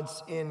witch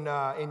hunts in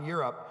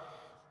Europe,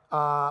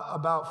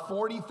 about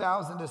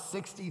 40,000 to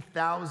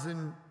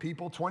 60,000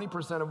 people,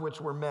 20% of which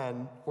were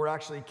men, were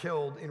actually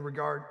killed in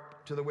regard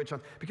to the witch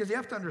hunt. Because you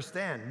have to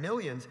understand,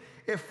 millions,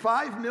 if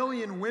 5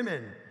 million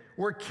women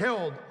were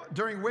killed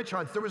during witch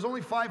hunts, there was only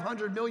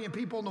 500 million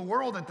people in the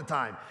world at the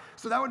time.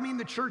 So that would mean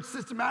the church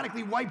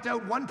systematically wiped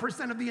out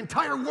 1% of the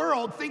entire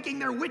world thinking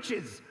they're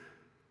witches.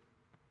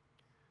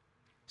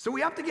 So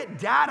we have to get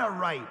data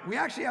right. We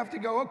actually have to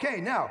go, okay,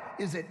 now,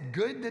 is it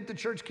good that the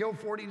church killed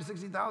 40 to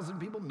 60,000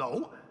 people?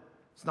 No,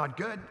 it's not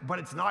good, but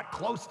it's not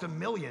close to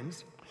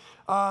millions.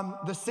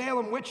 The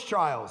Salem witch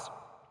trials.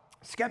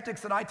 Skeptics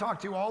that I talk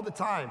to all the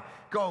time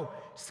go,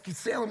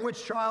 Salem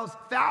witch trials,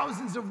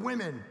 thousands of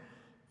women,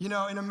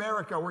 in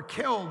America were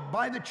killed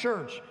by the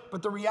church.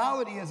 But the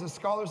reality is, as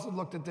scholars have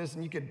looked at this,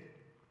 and you could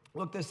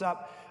look this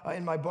up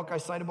in my book, I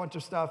cite a bunch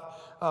of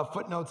stuff,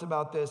 footnotes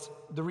about this.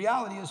 The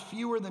reality is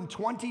fewer than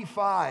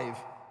 25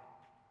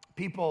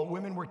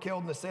 women were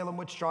killed in the Salem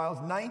witch trials.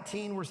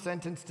 19 were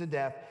sentenced to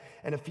death,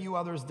 and a few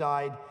others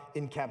died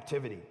in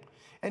captivity.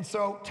 And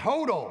so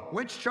total,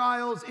 witch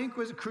trials,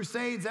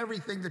 crusades,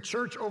 everything, the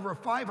church over a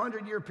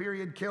 500-year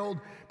period killed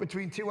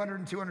between 200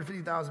 and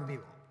 250,000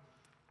 people.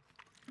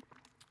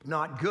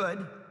 Not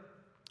good,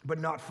 but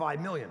not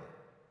 5 million.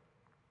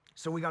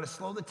 So we got to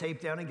slow the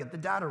tape down and get the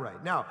data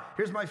right. Now,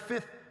 here's my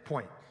fifth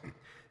point.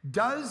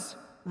 Does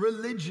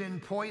religion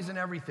poison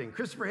everything?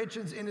 Christopher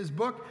Hitchens, in his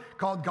book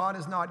called God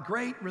is Not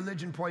Great,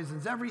 Religion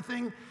Poisons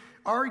Everything,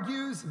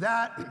 argues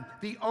that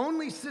the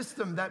only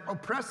system that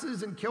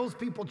oppresses and kills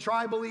people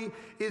tribally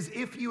is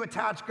if you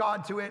attach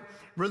God to it.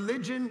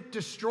 Religion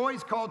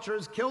destroys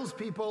cultures, kills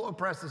people,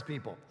 oppresses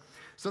people.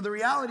 So the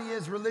reality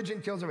is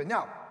religion kills everything.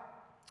 Now,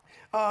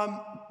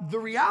 the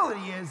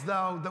reality is,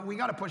 though, that we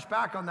got to push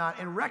back on that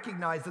and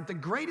recognize that the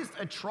greatest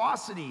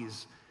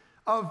atrocities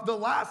of the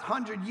last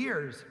 100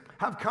 years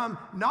have come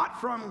not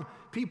from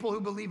people who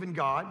believe in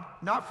God,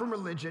 not from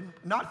religion,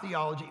 not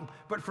theology,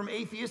 but from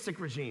atheistic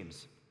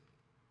regimes.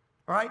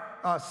 All right?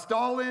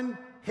 Stalin,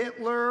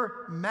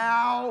 Hitler,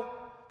 Mao,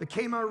 the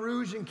Khmer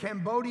Rouge in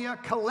Cambodia,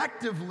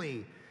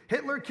 collectively,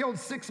 Hitler killed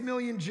 6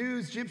 million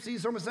Jews,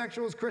 Gypsies,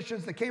 homosexuals,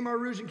 Christians. The Khmer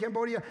Rouge in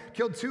Cambodia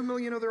killed 2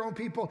 million of their own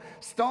people.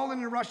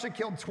 Stalin in Russia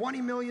killed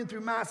 20 million through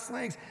mass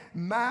slayings.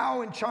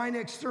 Mao in China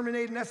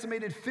exterminated an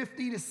estimated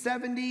 50 to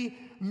 70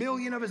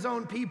 million of his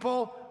own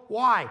people.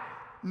 Why?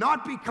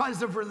 Not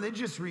because of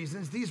religious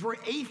reasons. These were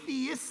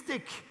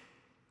atheistic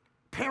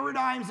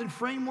paradigms and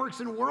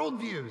frameworks and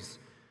worldviews.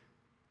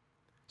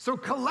 So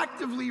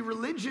collectively,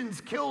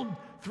 religions killed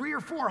 300,000 or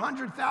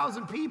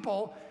 400,000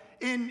 people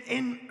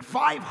in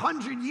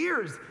 500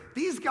 years.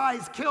 These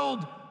guys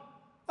killed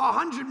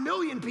 100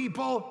 million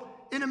people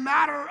in a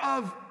matter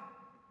of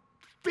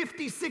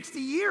 50, 60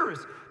 years,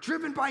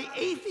 driven by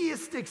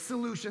atheistic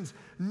solutions,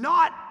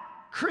 not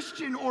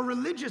Christian or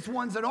religious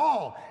ones at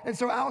all. And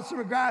so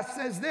Alistair McGrath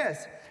says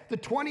this: the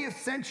 20th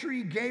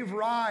century gave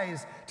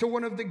rise to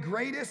one of the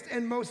greatest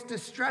and most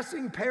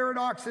distressing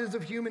paradoxes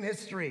of human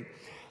history,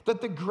 that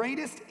the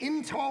greatest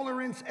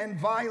intolerance and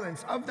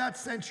violence of that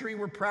century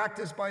were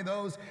practiced by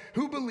those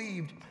who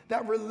believed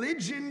that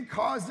religion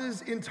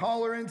causes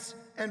intolerance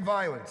and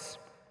violence.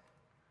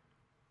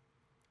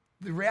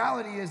 The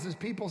reality is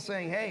people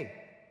saying, hey,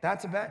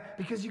 that's a bad,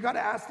 because you got to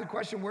ask the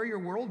question where your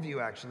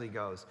worldview actually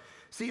goes.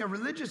 See, a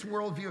religious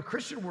worldview, a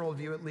Christian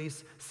worldview at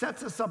least,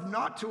 sets us up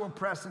not to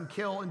oppress and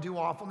kill and do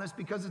awfulness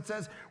because it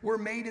says we're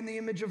made in the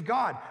image of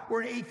God. Where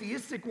an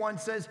atheistic one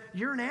says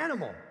you're an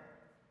animal.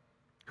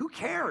 Who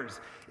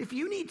cares? If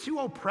you need to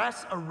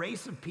oppress a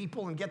race of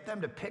people and get them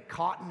to pick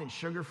cotton and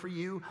sugar for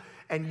you,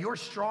 and you're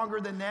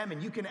stronger than them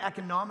and you can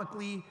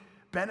economically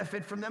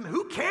benefit from them,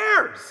 who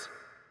cares?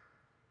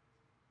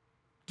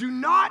 Do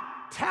not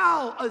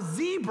tell a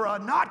zebra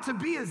not to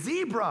be a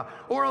zebra,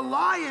 or a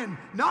lion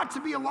not to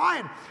be a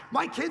lion.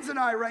 My kids and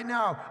I right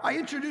now, I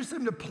introduced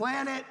them to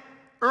Planet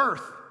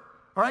Earth.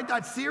 All right,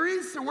 that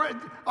series? So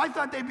I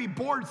thought they'd be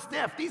bored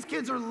stiff. These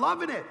kids are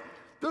loving it.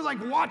 They're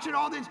like watching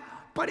all this.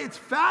 But it's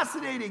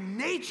fascinating.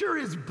 Nature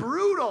is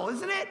brutal,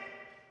 isn't it?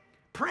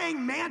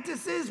 Praying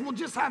mantises will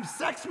just have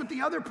sex with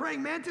the other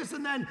praying mantis,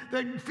 and then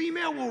the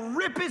female will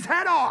rip his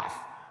head off.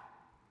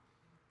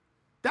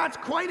 That's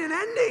quite an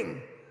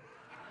ending.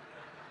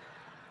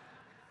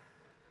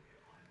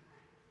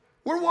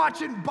 We're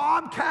watching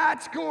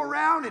bobcats go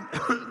around,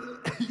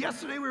 and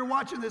yesterday we were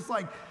watching this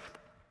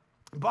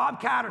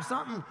bobcat or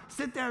something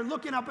sit there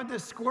looking up at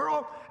this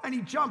squirrel, and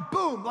he jumped,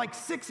 boom, like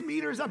 6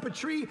 meters up a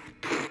tree,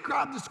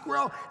 grabbed the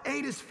squirrel,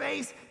 ate his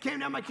face, came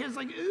down. My kid's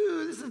like,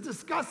 ooh, this is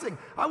disgusting.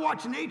 I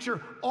watch nature.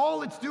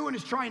 All it's doing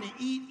is trying to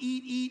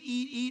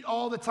eat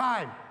all the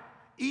time.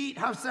 Eat,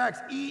 have sex,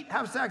 eat,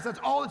 have sex. That's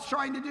all it's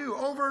trying to do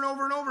over and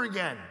over and over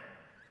again.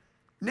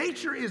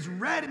 Nature is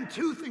red in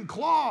tooth and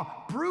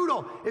claw,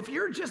 brutal. If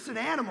you're just an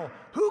animal,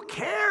 who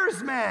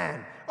cares,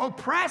 man?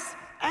 Oppress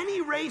any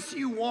race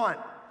you want.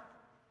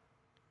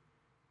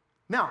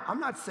 Now, I'm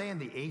not saying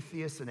the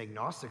atheists and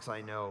agnostics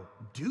I know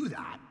do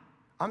that.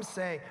 I'm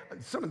saying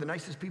some of the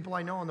nicest people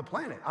I know on the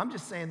planet. I'm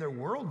just saying their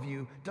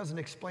worldview doesn't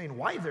explain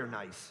why they're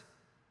nice.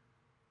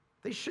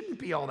 They shouldn't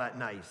be all that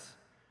nice.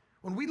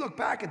 When we look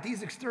back at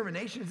these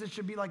exterminations, it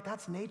should be like,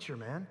 that's nature,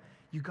 man.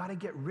 You got to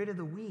get rid of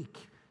the weak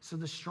so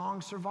the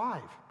strong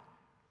survive.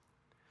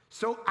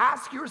 So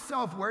ask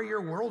yourself where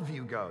your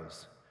worldview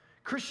goes.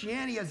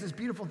 Christianity has this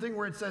beautiful thing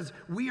where it says,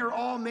 we are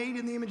all made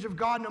in the image of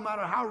God, no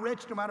matter how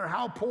rich, no matter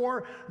how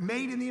poor,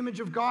 made in the image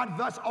of God.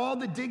 Thus, all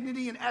the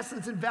dignity and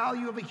essence and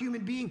value of a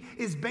human being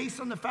is based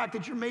on the fact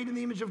that you're made in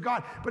the image of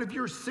God. But if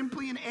you're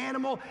simply an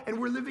animal and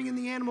we're living in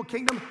the animal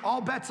kingdom,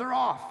 all bets are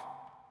off.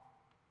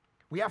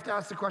 We have to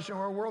ask the question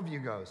where our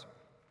worldview goes.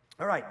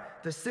 All right,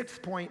 the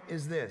sixth point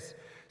is this.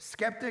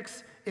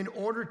 Skeptics, in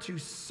order to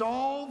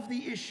solve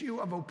the issue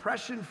of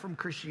oppression from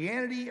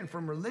Christianity and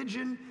from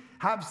religion,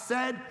 have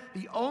said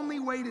the only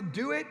way to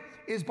do it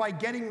is by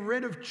getting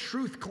rid of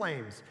truth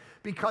claims.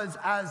 Because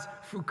as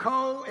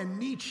Foucault and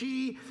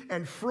Nietzsche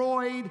and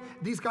Freud,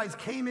 these guys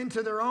came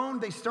into their own,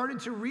 they started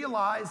to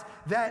realize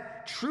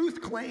that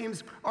truth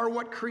claims are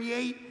what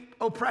create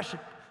oppression.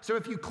 So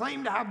if you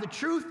claim to have the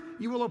truth,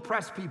 you will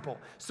oppress people.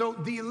 So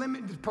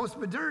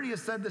postmodernity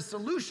has said the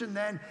solution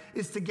then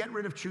is to get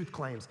rid of truth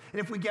claims.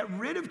 And if we get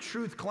rid of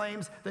truth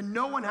claims, then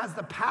no one has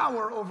the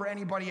power over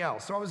anybody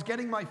else. So I was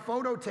getting my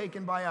photo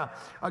taken by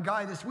a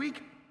guy this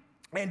week,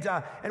 and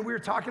we were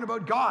talking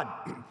about God.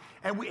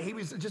 And he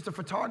was just a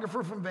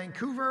photographer from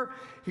Vancouver.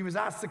 He was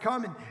asked to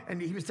come,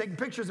 and he was taking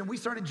pictures, and we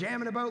started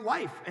jamming about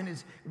life. And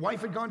his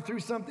wife had gone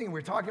through something, and we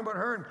were talking about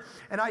her.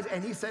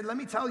 And he said, let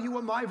me tell you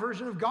what my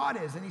version of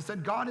God is. And he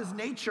said, God is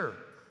nature.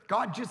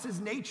 God just is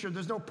nature.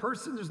 There's no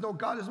person. There's no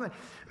God.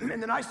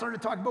 And then I started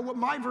talking about what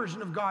my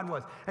version of God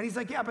was. And he's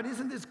like, yeah, but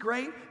isn't this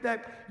great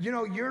that,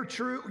 you're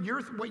true.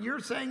 What you're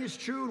saying is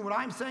true, and what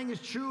I'm saying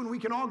is true, and we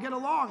can all get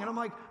along. And I'm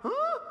like,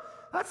 huh?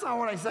 That's not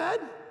what I said.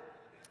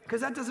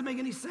 Because that doesn't make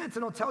any sense,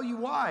 and I'll tell you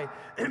why.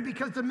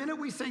 Because the minute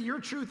we say your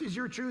truth is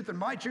your truth and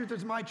my truth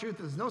is my truth,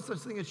 there's no such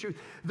thing as truth.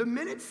 The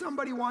minute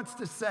somebody wants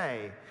to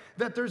say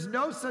that there's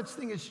no such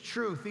thing as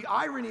truth, the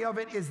irony of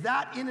it is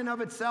that in and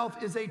of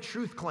itself is a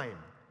truth claim.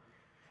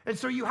 And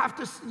so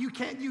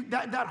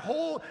that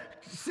whole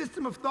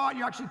system of thought,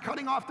 you're actually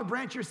cutting off the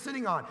branch you're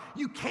sitting on.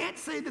 You can't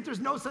say that there's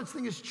no such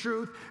thing as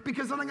truth,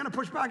 because then I'm going to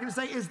push back and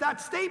say, is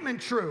that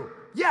statement true?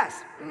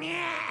 Yes.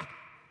 Nah.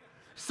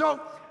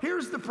 So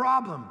here's the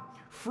problem.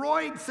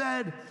 Freud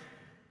said,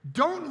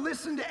 don't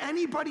listen to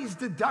anybody's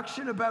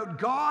deduction about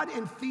God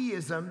and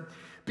theism,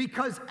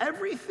 because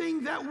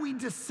everything that we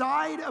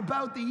decide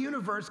about the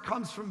universe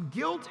comes from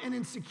guilt and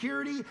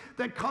insecurity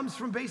that comes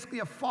from basically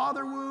a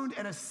father wound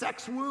and a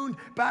sex wound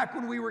back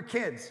when we were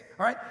kids,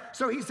 all right?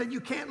 So he said you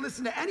can't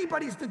listen to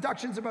anybody's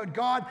deductions about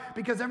God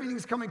because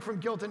everything's coming from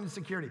guilt and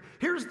insecurity.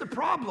 Here's the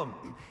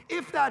problem.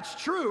 If that's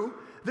true,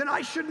 then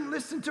I shouldn't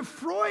listen to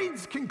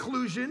Freud's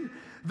conclusion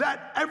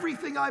that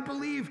everything I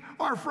believe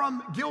are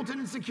from guilt and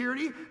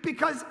insecurity,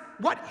 because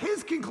what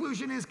his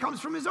conclusion is comes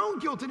from his own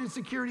guilt and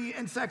insecurity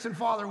and sex and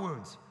father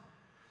wounds.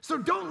 So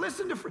don't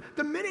listen to,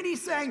 the minute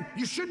he's saying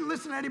you shouldn't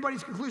listen to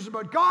anybody's conclusion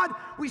about God,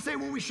 we say,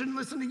 well, we shouldn't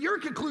listen to your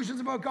conclusions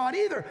about God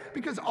either,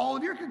 because all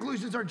of your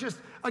conclusions are just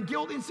a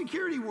guilt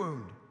insecurity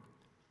wound.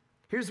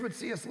 Here's what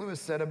C.S. Lewis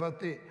said about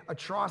the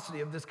atrocity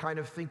of this kind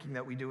of thinking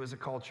that we do as a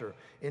culture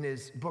in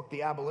his book,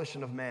 The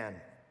Abolition of Man.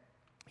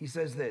 He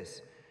says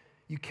this: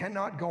 you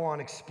cannot go on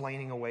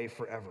explaining away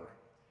forever.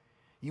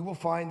 You will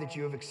find that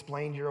you have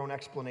explained your own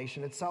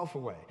explanation itself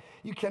away.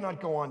 You cannot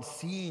go on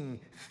seeing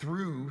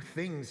through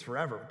things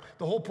forever.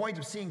 The whole point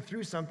of seeing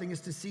through something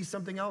is to see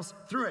something else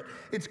through it.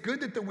 It's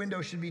good that the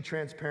window should be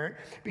transparent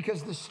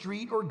because the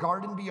street or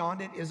garden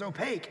beyond it is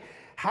opaque.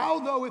 How,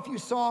 though, if you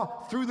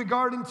saw through the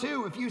garden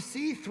too? If you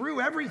see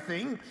through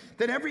everything,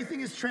 then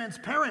everything is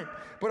transparent.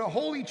 But a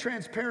wholly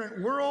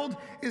transparent world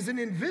is an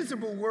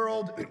invisible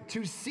world.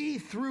 To see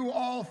through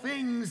all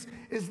things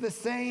is the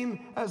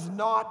same as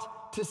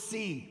not to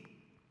see.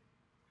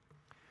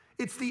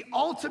 It's the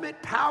ultimate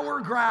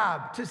power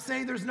grab to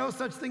say there's no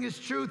such thing as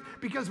truth,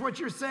 because what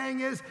you're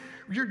saying is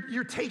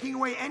you're taking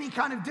away any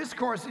kind of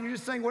discourse, and you're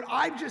just saying what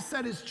I've just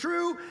said is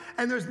true,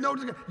 and there's no,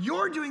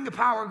 you're doing the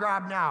power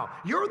grab now.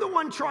 You're the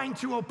one trying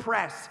to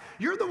oppress.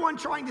 You're the one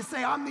trying to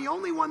say I'm the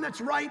only one that's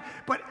right,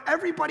 but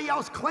everybody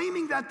else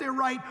claiming that they're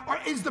right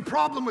is the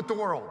problem with the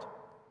world.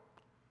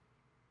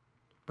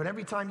 But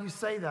every time you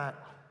say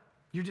that,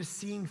 you're just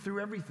seeing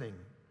through everything.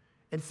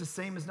 And it's the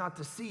same as not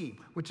to see,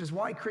 which is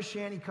why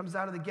Christianity comes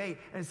out of the gate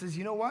and it says,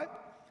 you know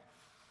what?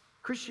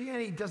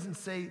 Christianity doesn't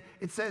say,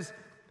 it says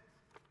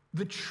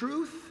the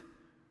truth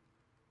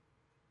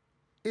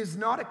is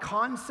not a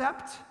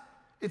concept,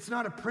 it's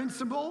not a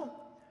principle,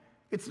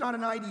 it's not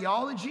an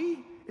ideology,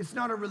 it's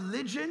not a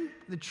religion.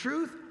 The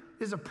truth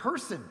is a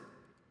person.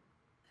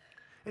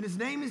 And his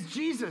name is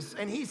Jesus.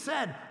 And he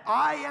said,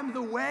 I am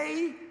the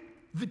way,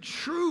 the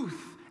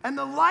truth, and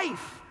the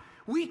life.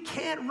 We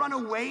can't run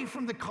away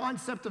from the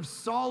concept of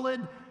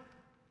solid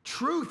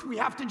truth. We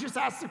have to just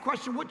ask the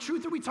question, what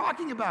truth are we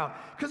talking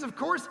about? Because, of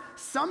course,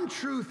 some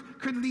truth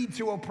could lead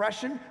to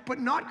oppression, but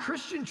not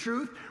Christian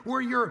truth,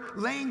 where you're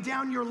laying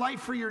down your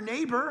life for your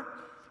neighbor,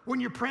 when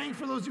you're praying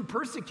for those who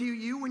persecute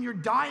you, when you're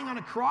dying on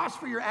a cross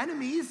for your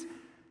enemies.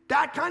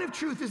 That kind of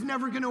truth is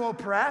never going to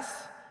oppress.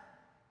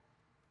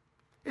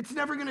 It's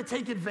never going to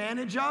take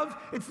advantage of.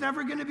 It's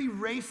never going to be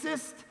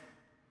racist.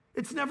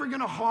 It's never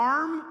going to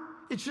harm.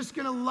 It's just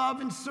going to love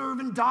and serve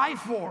and die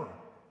for.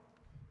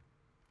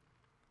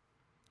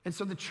 And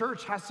so the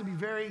church has to be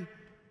very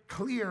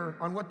clear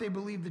on what they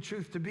believe the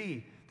truth to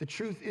be. The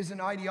truth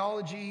isn't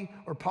ideology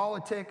or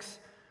politics.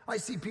 I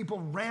see people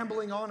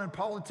rambling on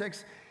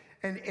politics,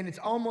 and it's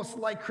almost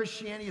like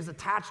Christianity is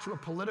attached to a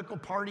political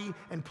party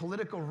and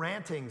political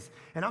rantings.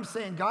 And I'm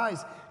saying,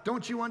 guys,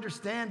 don't you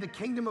understand the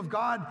kingdom of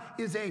God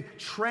is a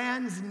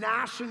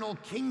transnational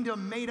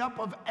kingdom made up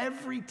of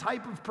every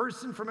type of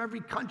person from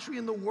every country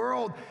in the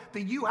world,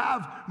 that you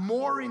have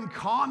more in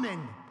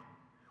common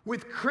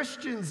with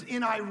Christians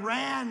in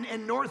Iran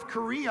and North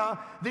Korea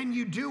than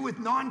you do with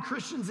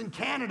non-Christians in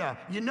Canada.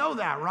 You know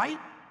that, right?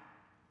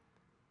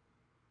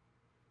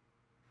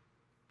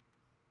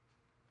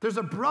 There's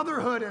a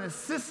brotherhood and a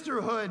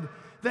sisterhood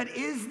that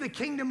is the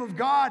kingdom of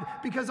God,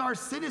 because our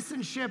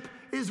citizenship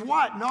is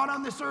what? Not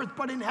on this earth,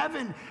 but in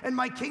heaven. And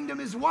my kingdom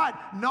is what?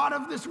 Not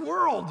of this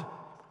world.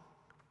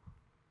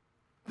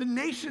 The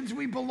nations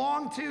we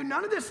belong to,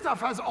 none of this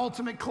stuff has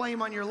ultimate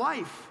claim on your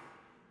life.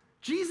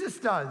 Jesus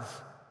does.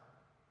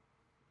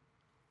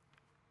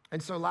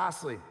 And so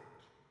lastly,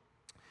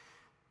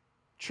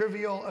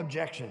 trivial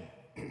objection.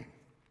 And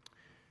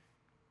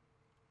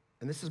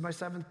this is my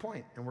 7th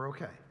point, and we're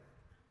okay.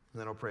 And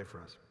then I'll pray for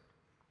us.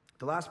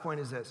 The last point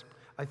is this.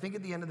 I think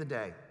at the end of the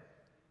day,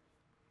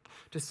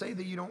 to say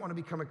that you don't want to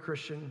become a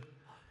Christian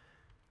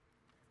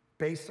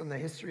based on the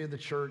history of the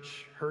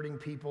church, hurting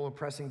people,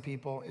 oppressing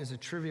people, is a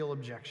trivial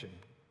objection.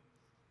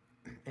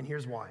 And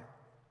here's why.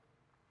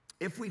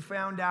 If we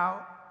found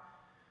out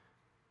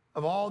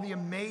of all the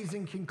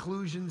amazing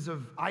conclusions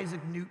of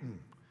Isaac Newton,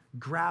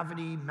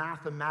 gravity,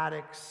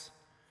 mathematics,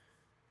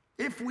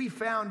 if we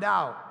found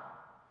out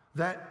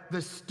that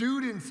the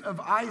students of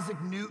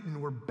Isaac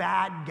Newton were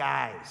bad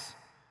guys,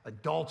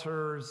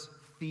 adulterers,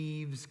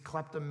 thieves,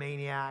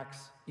 kleptomaniacs,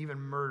 even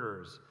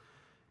murderers,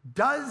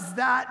 does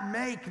that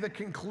make the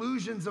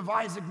conclusions of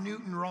Isaac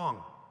Newton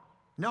wrong?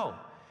 No.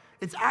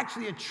 It's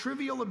actually a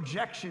trivial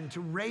objection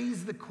to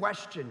raise the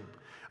question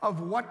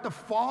of what the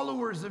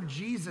followers of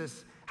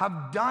Jesus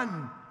have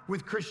done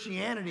with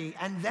Christianity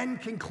and then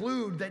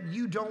conclude that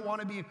you don't want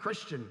to be a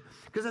Christian.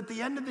 Because at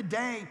the end of the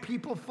day,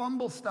 people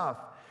fumble stuff,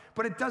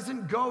 but it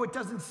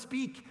doesn't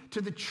speak to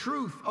the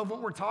truth of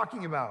what we're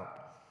talking about.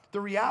 The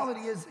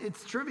reality is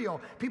it's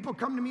trivial. People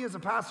come to me as a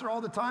pastor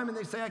all the time and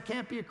they say, I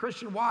can't be a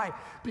Christian. Why?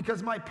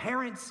 Because my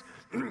parents,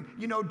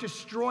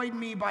 destroyed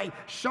me by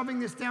shoving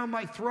this down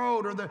my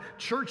throat, or the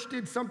church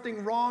did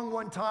something wrong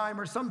one time,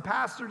 or some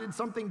pastor did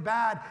something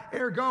bad.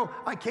 Ergo,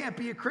 I can't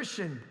be a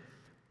Christian.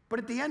 But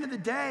at the end of the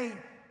day,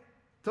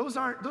 those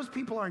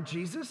people aren't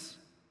Jesus.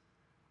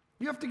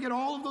 You have to get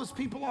all of those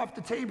people off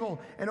the table,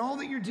 and all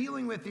that you're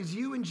dealing with is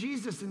you and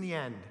Jesus in the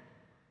end.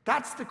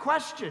 That's the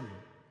question.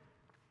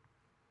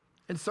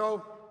 And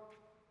so,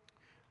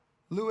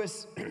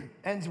 Lewis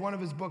ends one of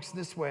his books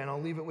this way, and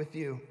I'll leave it with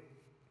you.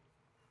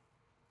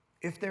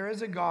 If there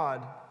is a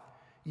God,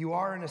 you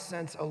are in a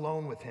sense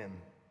alone with him.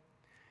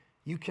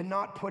 You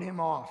cannot put him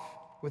off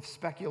with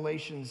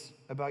speculations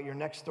about your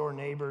next door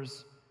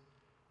neighbors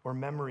or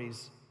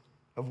memories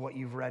of what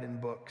you've read in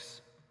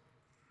books.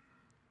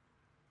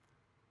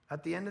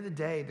 At the end of the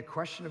day, the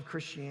question of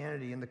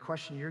Christianity and the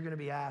question you're going to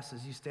be asked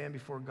as you stand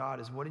before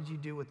God is, what did you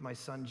do with my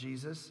son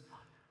Jesus?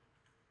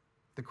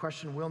 The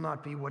question will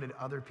not be, what did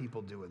other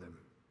people do with him?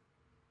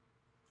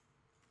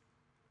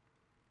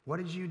 What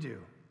did you do?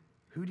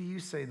 Who do you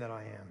say that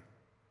I am?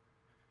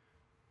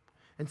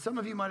 And some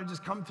of you might have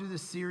just come through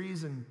this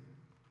series, and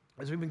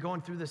as we've been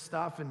going through this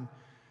stuff,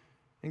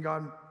 and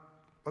gone,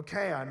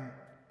 okay,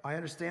 I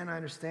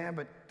understand,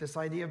 but this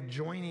idea of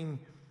joining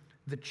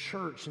the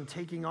church and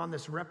taking on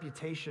this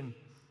reputation,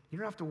 you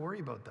don't have to worry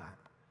about that.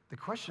 The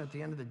question at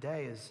the end of the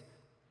day is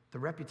the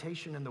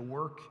reputation and the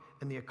work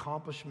and the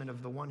accomplishment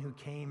of the one who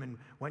came and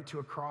went to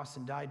a cross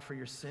and died for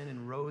your sin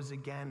and rose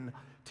again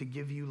to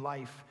give you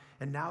life.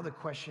 And now the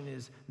question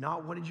is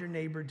not what did your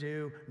neighbor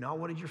do, not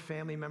what did your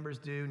family members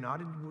do,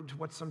 not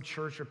what some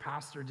church or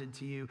pastor did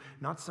to you,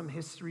 not some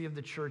history of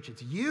the church.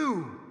 It's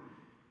you.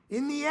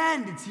 In the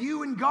end, it's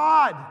you and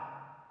God.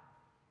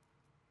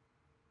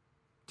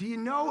 Do you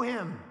know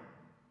him?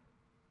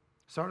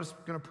 So I'm just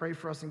going to pray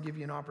for us and give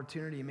you an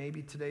opportunity.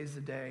 Maybe today's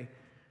the day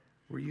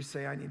where you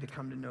say, I need to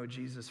come to know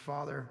Jesus.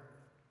 Father,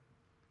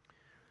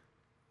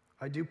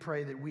 I do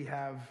pray that we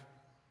have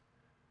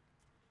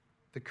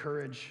the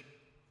courage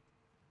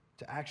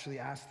to actually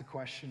ask the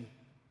question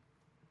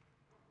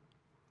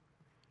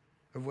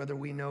of whether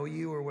we know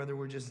you or whether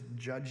we're just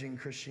judging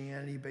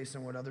Christianity based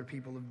on what other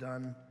people have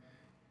done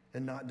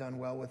and not done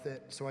well with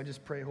it. So I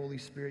just pray, Holy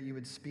Spirit, you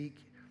would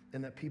speak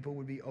and that people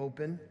would be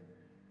open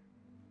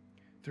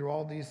through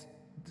all these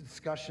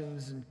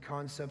discussions and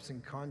concepts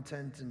and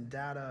content and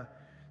data,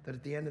 that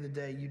at the end of the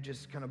day, you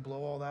just kind of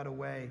blow all that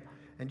away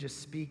and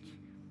just speak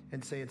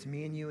and say, it's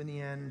me and you in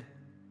the end.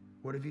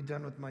 What have you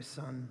done with my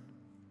son?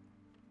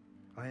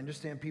 I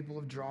understand people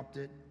have dropped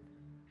it.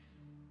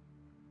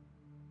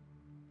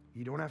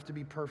 You don't have to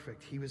be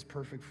perfect. He was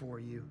perfect for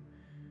you.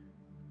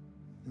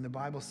 And the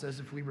Bible says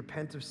if we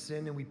repent of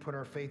sin and we put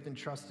our faith and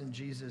trust in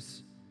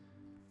Jesus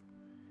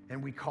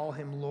and we call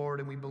him Lord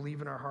and we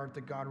believe in our heart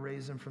that God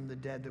raised him from the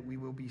dead, that we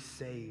will be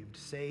saved.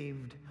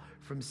 Saved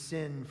from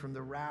sin, from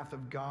the wrath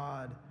of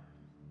God,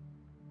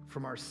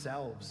 from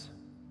ourselves,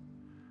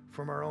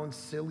 from our own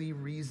silly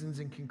reasons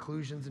and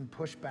conclusions and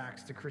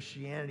pushbacks to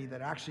Christianity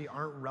that actually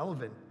aren't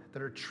relevant,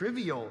 that are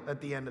trivial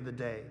at the end of the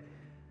day.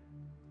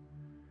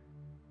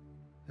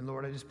 And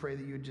Lord, I just pray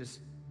that you would just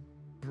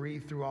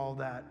breathe through all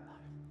that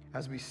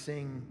as we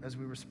sing, as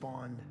we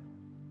respond,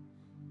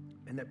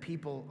 and that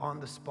people on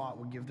the spot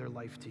will give their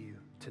life to you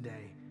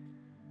today.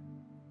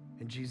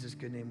 In Jesus'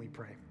 good name we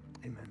pray.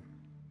 Amen.